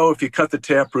always say, oh, if you cut the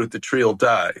taproot, the tree will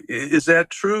die. Is that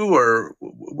true, or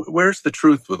where's the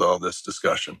truth with all this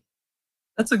discussion?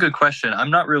 That's a good question. I'm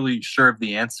not really sure of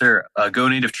the answer. Go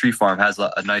Native Tree Farm has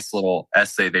a nice little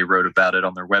essay they wrote about it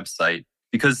on their website,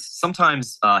 because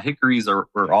sometimes hickories are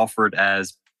offered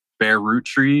as bare root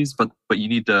trees, but you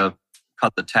need to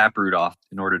cut the taproot off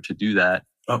in order to do that.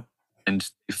 Oh. And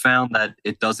they found that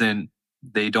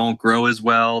they don't grow as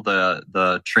well.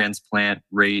 The transplant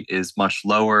rate is much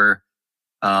lower.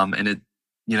 And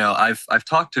I've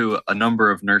talked to a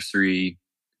number of nursery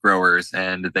growers,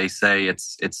 and they say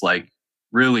it's like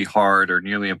really hard or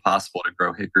nearly impossible to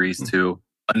grow hickories to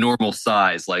a normal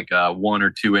size, like a 1 or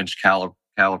 2 inch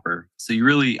caliber. So you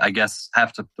really, I guess,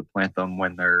 have to plant them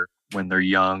when they're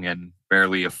young and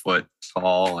barely a foot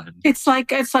tall. And it's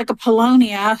like a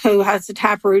Polonia who has a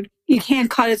taproot. You can't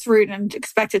cut its root and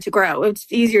expect it to grow. It's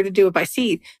easier to do it by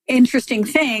seed. Interesting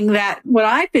thing that what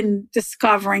I've been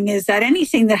discovering is that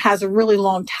anything that has a really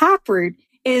long taproot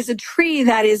is a tree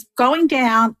that is going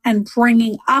down and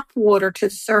bringing up water to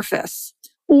the surface,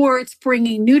 or it's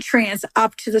bringing nutrients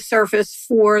up to the surface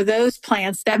for those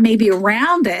plants that may be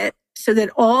around it, so that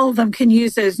all of them can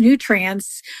use those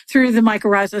nutrients through the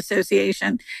mycorrhizal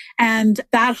association. And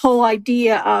that whole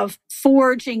idea of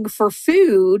foraging for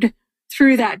food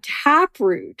through that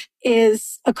taproot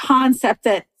is a concept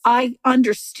that I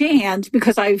understand,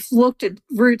 because I've looked at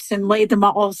roots and laid them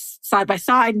all side by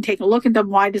side and taken a look at them.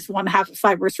 Why does one have a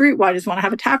fibrous root? Why does one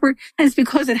have a taproot? And it's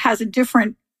because it has a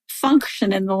different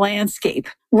function in the landscape,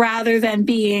 rather than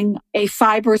being a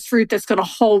fibrous root that's going to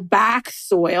hold back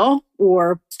soil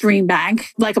or stream bank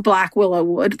like a black willow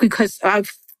would, because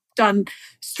I've done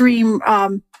stream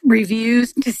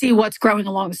reviews to see what's growing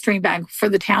along the stream bank for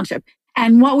the township.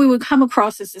 And what we would come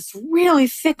across is this really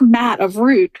thick mat of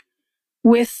root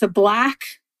with the black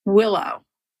willow,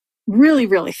 really,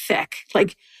 really thick,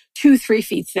 like 2-3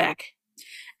 feet thick.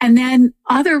 And then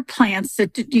other plants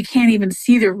that you can't even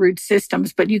see their root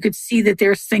systems, but you could see that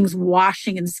there's things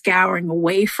washing and scouring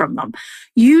away from them.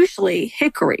 Usually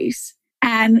hickories,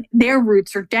 and their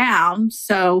roots are down.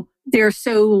 So they're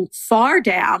so far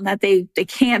down that they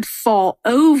can't fall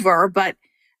over, but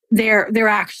they're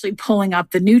actually pulling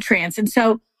up the nutrients. And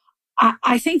so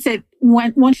I think that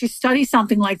once you study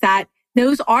something like that,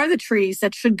 those are the trees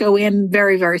that should go in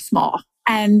very, very small.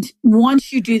 And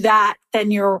once you do that,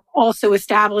 then you're also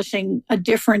establishing a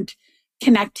different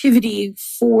connectivity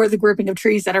for the grouping of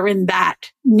trees that are in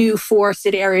that new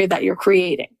forested area that you're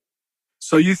creating.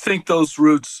 So you think those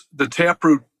roots, the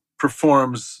taproot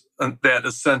performs that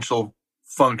essential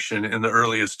function in the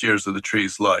earliest years of the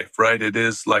tree's life, right? It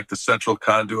is like the central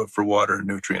conduit for water and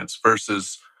nutrients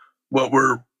versus what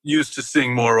we're used to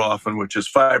seeing more often, which is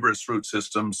fibrous root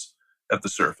systems at the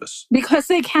surface. Because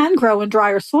they can grow in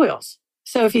drier soils.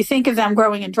 So if you think of them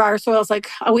growing in drier soils, like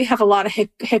we have a lot of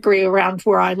hickory around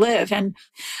where I live. And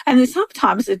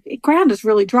sometimes the ground is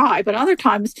really dry, but other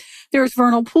times there's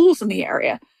vernal pools in the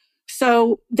area.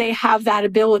 So they have that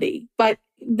ability. But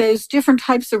those different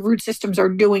types of root systems are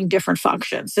doing different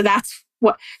functions.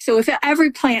 So if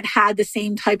every plant had the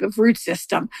same type of root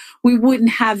system, we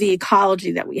wouldn't have the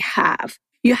ecology that we have.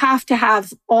 You have to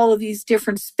have all of these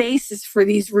different spaces for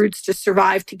these roots to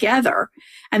survive together.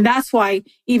 And that's why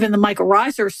even the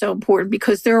mycorrhiza are so important,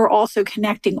 because they're also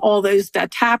connecting all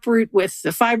that taproot with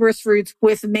the fibrous roots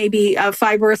with maybe a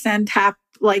fibrous end tap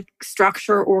like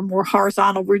structure, or more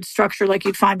horizontal root structure like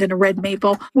you'd find in a red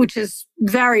maple, which is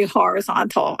very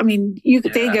horizontal. I mean,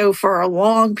 they go for a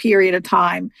long period of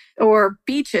time. Or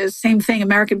beeches, same thing.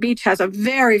 American beech has a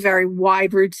very, very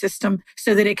wide root system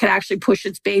so that it could actually push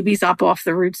its babies up off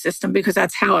the root system, because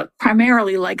that's how it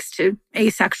primarily likes to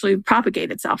asexually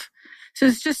propagate itself. So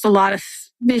it's just a lot of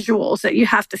visuals that you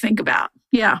have to think about.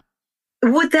 Yeah.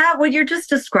 Would what you're just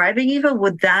describing, Eva,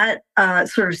 would that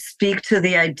sort of speak to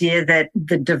the idea that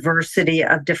the diversity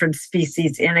of different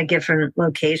species in a different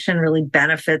location really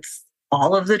benefits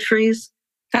all of the trees?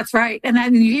 That's right. And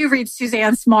then you read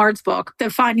Suzanne Smard's book, The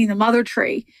Finding the Mother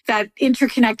Tree, that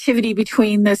interconnectivity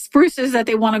between the spruces that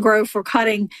they want to grow for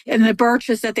cutting and the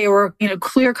birches that they were,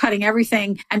 clear cutting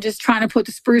everything and just trying to put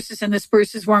the spruces, and the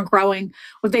spruces weren't growing.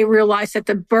 Well, they realized that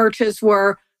the birches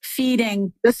were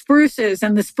feeding the spruces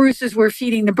and the spruces were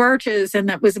feeding the birches, and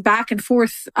that was back and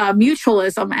forth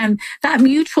mutualism. And that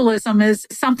mutualism is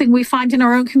something we find in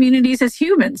our own communities as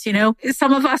humans.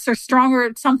 Some of us are stronger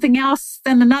at something else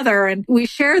than another, and we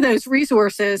share those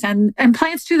resources, and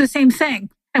plants do the same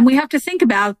thing. And we have to think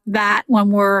about that when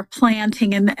we're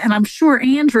planting. And I'm sure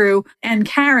Andrew and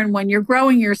Karen, when you're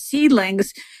growing your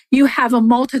seedlings, you have a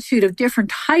multitude of different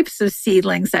types of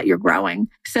seedlings that you're growing,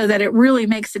 so that it really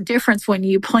makes a difference when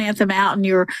you plant them out in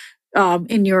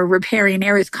your riparian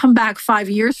areas. Come back 5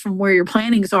 years from where your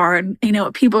plantings are, and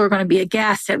people are going to be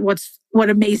aghast at what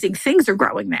amazing things are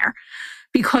growing there,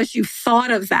 because you've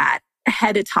thought of that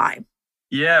ahead of time.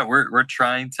 Yeah, we're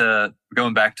trying to,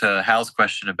 going back to Hal's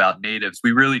question about natives,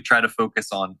 we really try to focus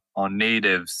on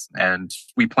natives, and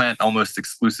we plant almost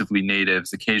exclusively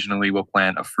natives. Occasionally we'll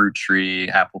plant a fruit tree,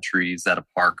 apple trees at a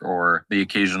park, or the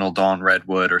occasional dawn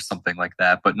redwood or something like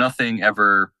that, but nothing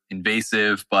ever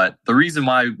invasive. But the reason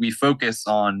why we focus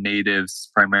on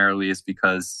natives primarily is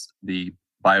because the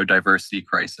biodiversity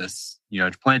crisis.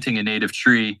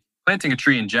 Planting a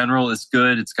tree in general is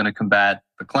good. It's going to combat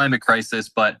the climate crisis.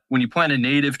 But when you plant a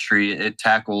native tree, it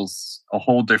tackles a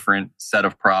whole different set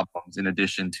of problems in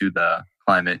addition to the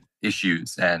climate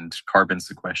issues and carbon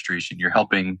sequestration. You're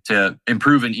helping to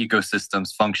improve an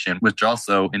ecosystem's function, which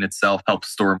also in itself helps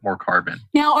store more carbon.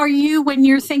 Now, when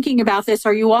you're thinking about this,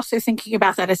 are you also thinking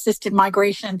about that assisted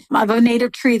migration of a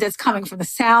native tree that's coming from the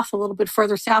south, a little bit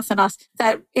further south than us,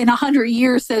 that in 100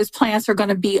 years, those plants are going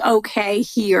to be okay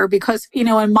here? Because, in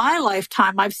my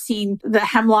lifetime, I've seen the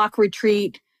hemlock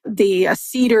retreat, the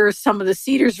cedars, some of the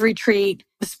cedars retreat,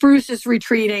 the spruces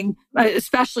retreating,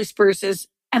 especially spruces.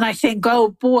 And I think, oh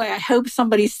boy, I hope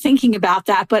somebody's thinking about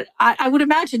that. But I would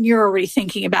imagine you're already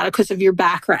thinking about it because of your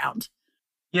background.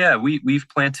 Yeah, we've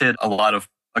planted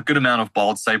a good amount of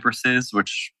bald cypresses,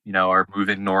 which, are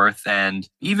moving north. And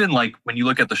even like when you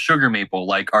look at the sugar maple,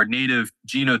 like our native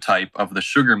genotype of the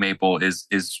sugar maple is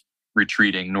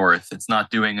retreating north. It's not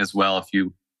doing as well. If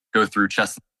you go through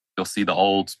Chestnut, you'll see the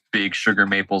old big sugar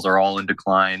maples are all in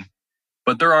decline.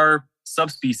 But there are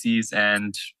subspecies,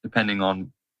 and depending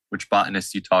on which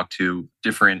botanist you talk to,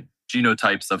 different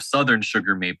genotypes of southern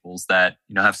sugar maples that,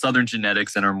 have southern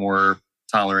genetics and are more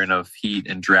tolerant of heat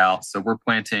and drought. So we're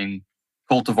planting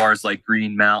cultivars like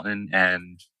Green Mountain,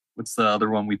 and what's the other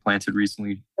one we planted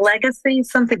recently? Legacy.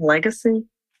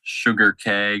 Sugar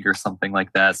Keg or something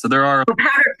like that. So there are...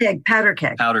 Powder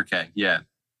keg. Yeah.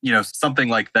 Something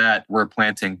like that we're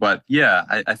planting. But yeah,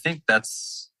 I think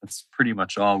that's pretty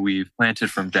much all we've planted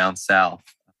from down south.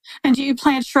 And do you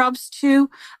plant shrubs too,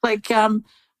 like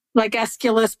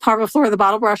Aesculus parviflora, the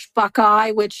bottlebrush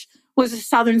buckeye, which was a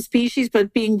southern species,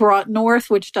 but being brought north,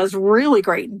 which does really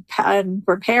great in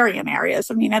riparian areas.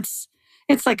 I mean, it's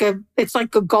like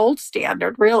a gold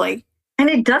standard, really. And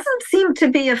it doesn't seem to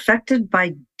be affected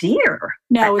by deer.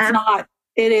 No, it's not.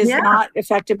 It is not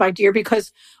affected by deer,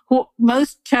 because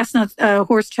most chestnuts,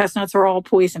 horse chestnuts, are all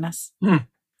poisonous,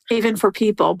 even for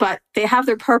people. But they have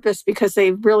their purpose because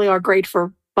they really are great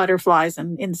for butterflies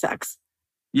and insects.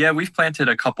 Yeah, we've planted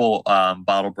a couple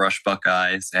bottlebrush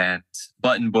buckeyes and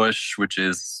buttonbush, which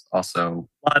is also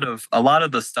a lot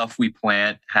of the stuff we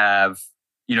plant have,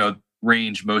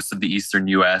 range most of the eastern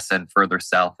U.S. and further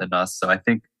south than us. So I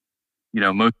think,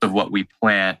 most of what we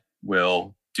plant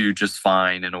will do just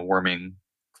fine in a warming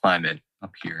climate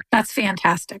up here. That's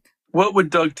fantastic. What would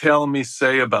Doug Talamy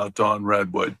say about dawn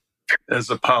redwood as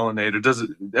a pollinator? Does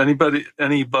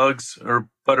any bugs or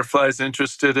butterflies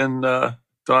interested in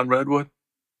dawn redwood?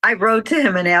 I wrote to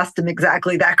him and asked him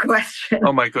exactly that question.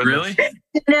 Oh my goodness. Really?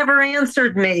 He never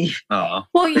answered me. Oh.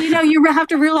 Well, you have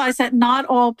to realize that not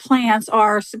all plants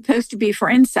are supposed to be for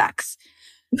insects.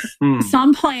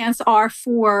 Some plants are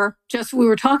for just, we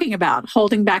were talking about,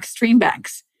 holding back stream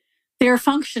banks. Their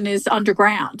function is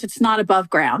underground. It's not above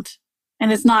ground.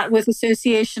 And it's not with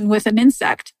association with an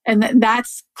insect. And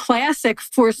that's classic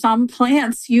for some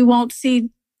plants. You won't see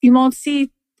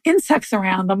insects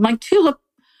around them. Like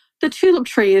the tulip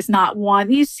tree is not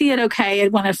one. You see it okay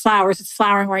when it flowers. It's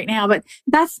flowering right now, but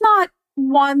that's not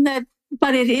one that,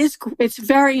 but it's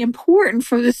very important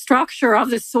for the structure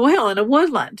of the soil in a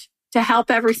woodland to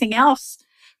help everything else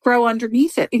grow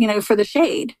underneath it, for the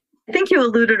shade. I think you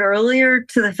alluded earlier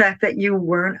to the fact that you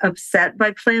weren't upset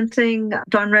by planting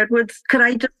dawn redwoods. Could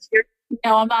I just hear?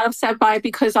 No, I'm not upset by it,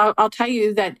 because I'll tell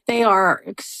you that they are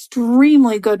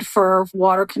extremely good for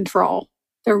water control.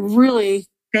 They're really...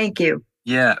 Thank you.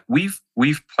 Yeah, we've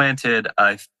planted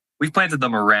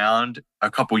them around a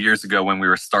couple years ago when we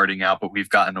were starting out, but we've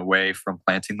gotten away from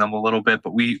planting them a little bit.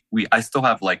 But I still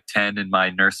have like 10 in my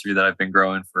nursery that I've been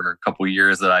growing for a couple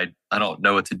years that I don't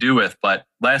know what to do with. But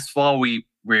last fall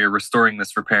we're restoring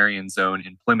this riparian zone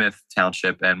in Plymouth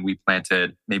Township, and we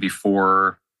planted maybe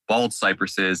 4 bald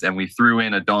cypresses, and we threw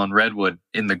in a dawn redwood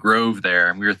in the grove there.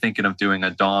 And we were thinking of doing a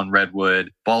dawn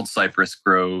redwood bald cypress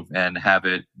grove and have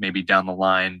it maybe down the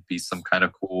line be some kind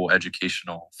of cool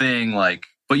educational thing, like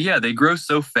But yeah, they grow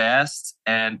so fast.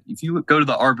 And if you go to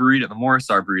the Arboretum, the Morris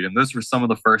Arboretum, those were some of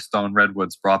the first stone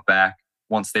redwoods brought back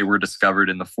once they were discovered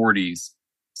in the 40s.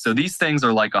 So these things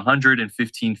are like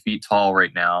 115 feet tall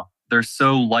right now. They're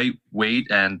so lightweight,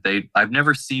 and I've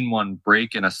never seen one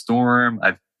break in a storm.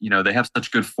 They have such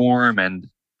good form and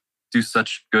do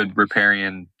such good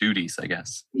riparian duties, I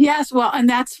guess. Yes, well, and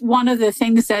that's one of the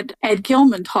things that Ed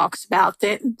Gilman talks about.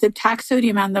 The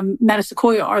taxodium and the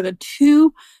metasequoia are the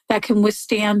two that can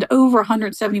withstand over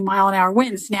 170 mile an hour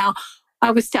winds. Now,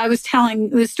 I was telling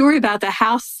the story about the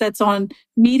house that's on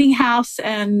Meeting House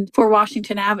and Fort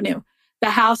Washington Avenue.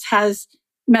 The house has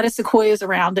metasequoias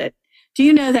around it. Do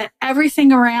you know that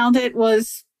everything around it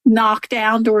was knocked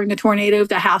down during the tornado?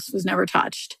 The house was never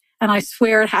touched. And I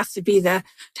swear it has to be the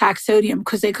taxodium,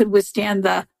 because they could withstand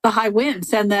the high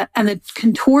winds and the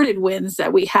contorted winds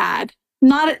that we had.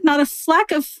 Not a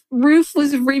fleck of roof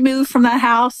was removed from that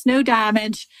house, no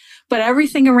damage, but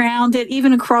everything around it,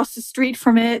 even across the street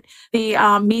from it, the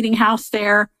Meeting House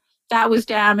there, that was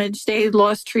damaged. They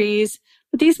lost trees.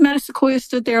 But these metasequoias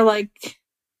stood there like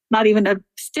not even a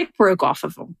stick broke off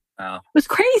of them. Wow. It was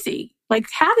crazy. Like,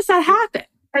 how does that happen?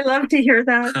 I love to hear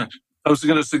that. I was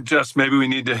going to suggest maybe we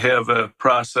need to have a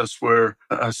process where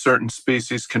a certain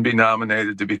species can be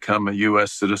nominated to become a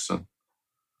U.S. citizen.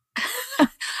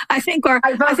 I think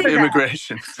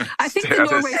immigration. I think the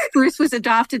Norway spruce was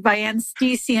adopted by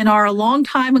NCCNR a long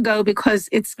time ago because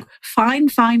it's fine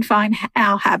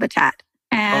owl habitat,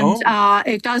 and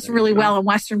it does really well in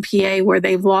Western PA, where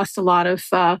they've lost a lot of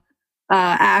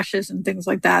ashes and things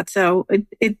like that. So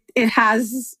it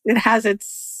has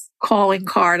its calling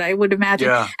card, I would imagine.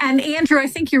 Yeah. And Andrew, I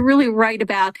think you're really right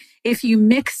about if you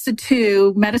mix the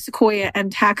two, metasequoia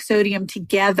and taxodium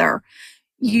together,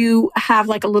 you have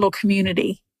like a little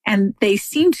community, and they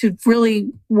seem to really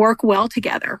work well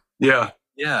together. Yeah.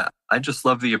 Yeah. I just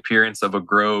love the appearance of a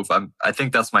grove. I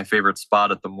think that's my favorite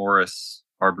spot at the Morris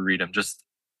Arboretum, just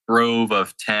grove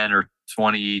of 10 or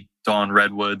 20 dawn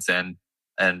redwoods, and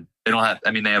they don't have,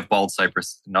 they have bald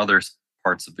cypress in other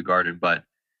parts of the garden, but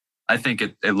I think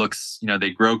it looks,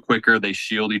 they grow quicker. They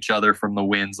shield each other from the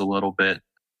winds a little bit.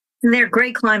 And they're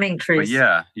great climbing trees.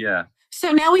 But yeah.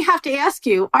 So now we have to ask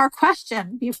you our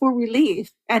question before we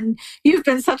leave. And you've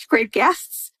been such great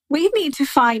guests. We need to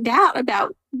find out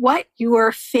about what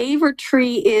your favorite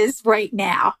tree is right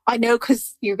now. I know,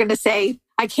 because you're going to say,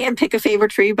 I can't pick a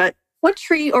favorite tree, but what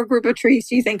tree or group of trees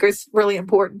do you think is really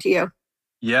important to you?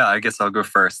 Yeah, I guess I'll go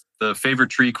first. The favorite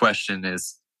tree question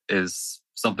is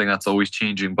something that's always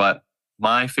changing, but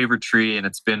my favorite tree, and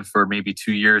it's been for maybe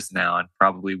 2 years now and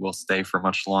probably will stay for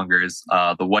much longer, is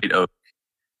the white oak.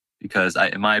 Because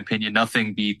in my opinion,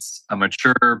 nothing beats a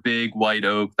mature, big white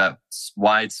oak that's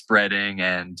widespreading,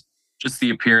 and just the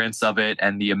appearance of it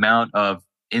and the amount of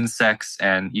insects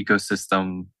and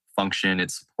ecosystem function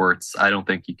it supports. I don't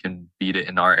think you can beat it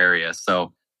in our area.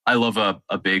 So I love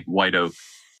a big white oak.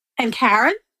 And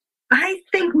Karen? I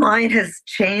think mine has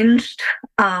changed.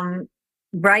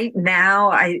 Right now,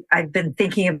 I've been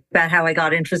thinking about how I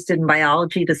got interested in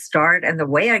biology to start. And the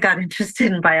way I got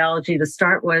interested in biology to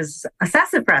start was a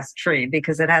sassafras tree,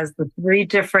 because it has the 3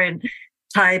 different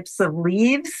types of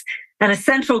leaves. An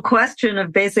essential question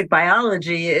of basic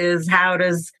biology is how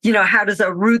does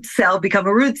a root cell become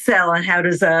a root cell? And how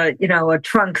does a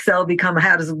trunk cell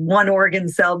how does one organ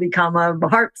cell become a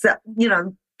heart cell?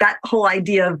 That whole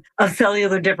idea of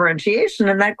cellular differentiation,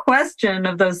 and that question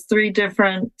of those 3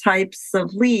 different types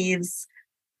of leaves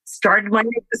started my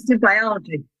interest in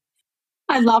biology.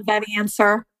 I love that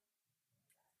answer.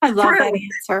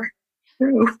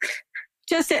 True.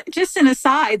 Just an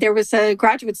aside, there was a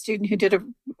graduate student who did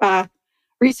a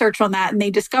research on that, and they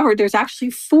discovered there's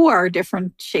actually 4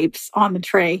 different shapes on the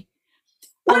tree.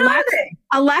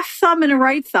 A left thumb and a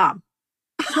right thumb.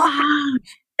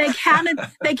 They counted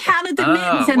the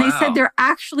mittens, and they said they're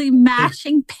actually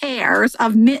matching pairs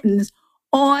of mittens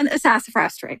on a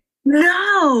sassafras tree.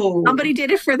 No. Somebody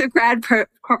did it for the grad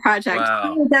project.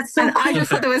 Wow. Oh, that's so cool. I just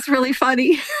thought that was really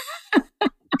funny.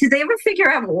 Did they ever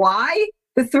figure out why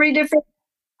the 3 different?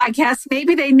 I guess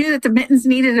maybe they knew that the mittens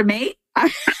needed a mate.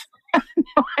 I have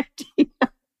no idea.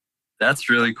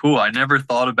 That's really cool. I never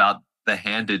thought about the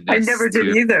handedness. I never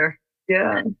did either.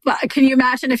 Yeah. But can you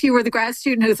imagine if you were the grad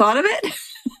student who thought of it?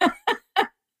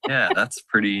 Yeah, that's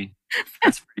pretty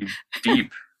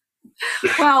deep.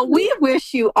 Well, we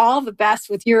wish you all the best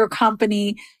with your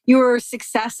company, your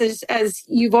successes as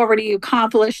you've already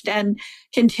accomplished and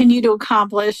continue to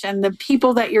accomplish, and the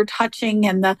people that you're touching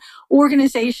and the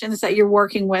organizations that you're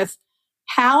working with.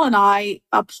 Hal and I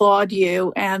applaud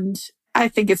you, and I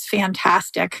think it's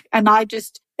fantastic. And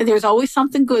there's always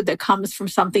something good that comes from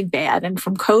something bad. And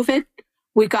from COVID,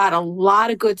 We got a lot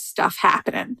of good stuff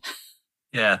happening.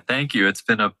 Yeah, thank you. It's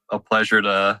been a pleasure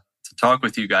to talk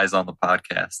with you guys on the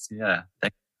podcast. Yeah,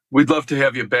 we'd love to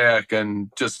have you back,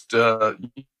 and just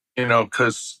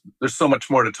because there's so much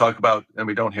more to talk about and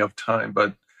we don't have time,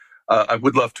 but I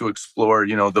would love to explore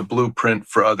the blueprint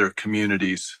for other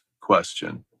communities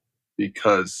question,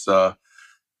 because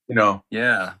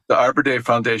yeah, the Arbor Day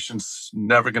Foundation's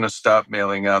never going to stop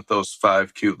mailing out those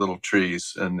 5 cute little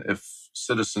trees. And if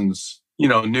citizens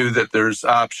knew that there's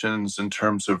options in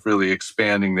terms of really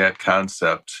expanding that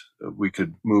concept, we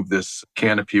could move this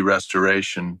canopy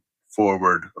restoration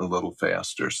forward a little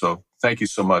faster. So thank you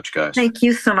so much, guys. Thank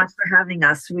you so much for having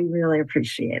us. We really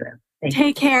appreciate it.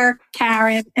 Take care,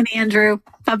 Karen and Andrew.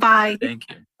 Bye-bye. Thank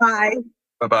you. Bye.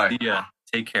 Bye-bye. Yeah,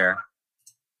 take care.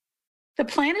 The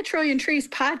Plant a Trillion Trees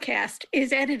podcast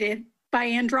is edited by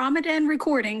Andromedan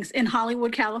Recordings in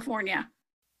Hollywood, California.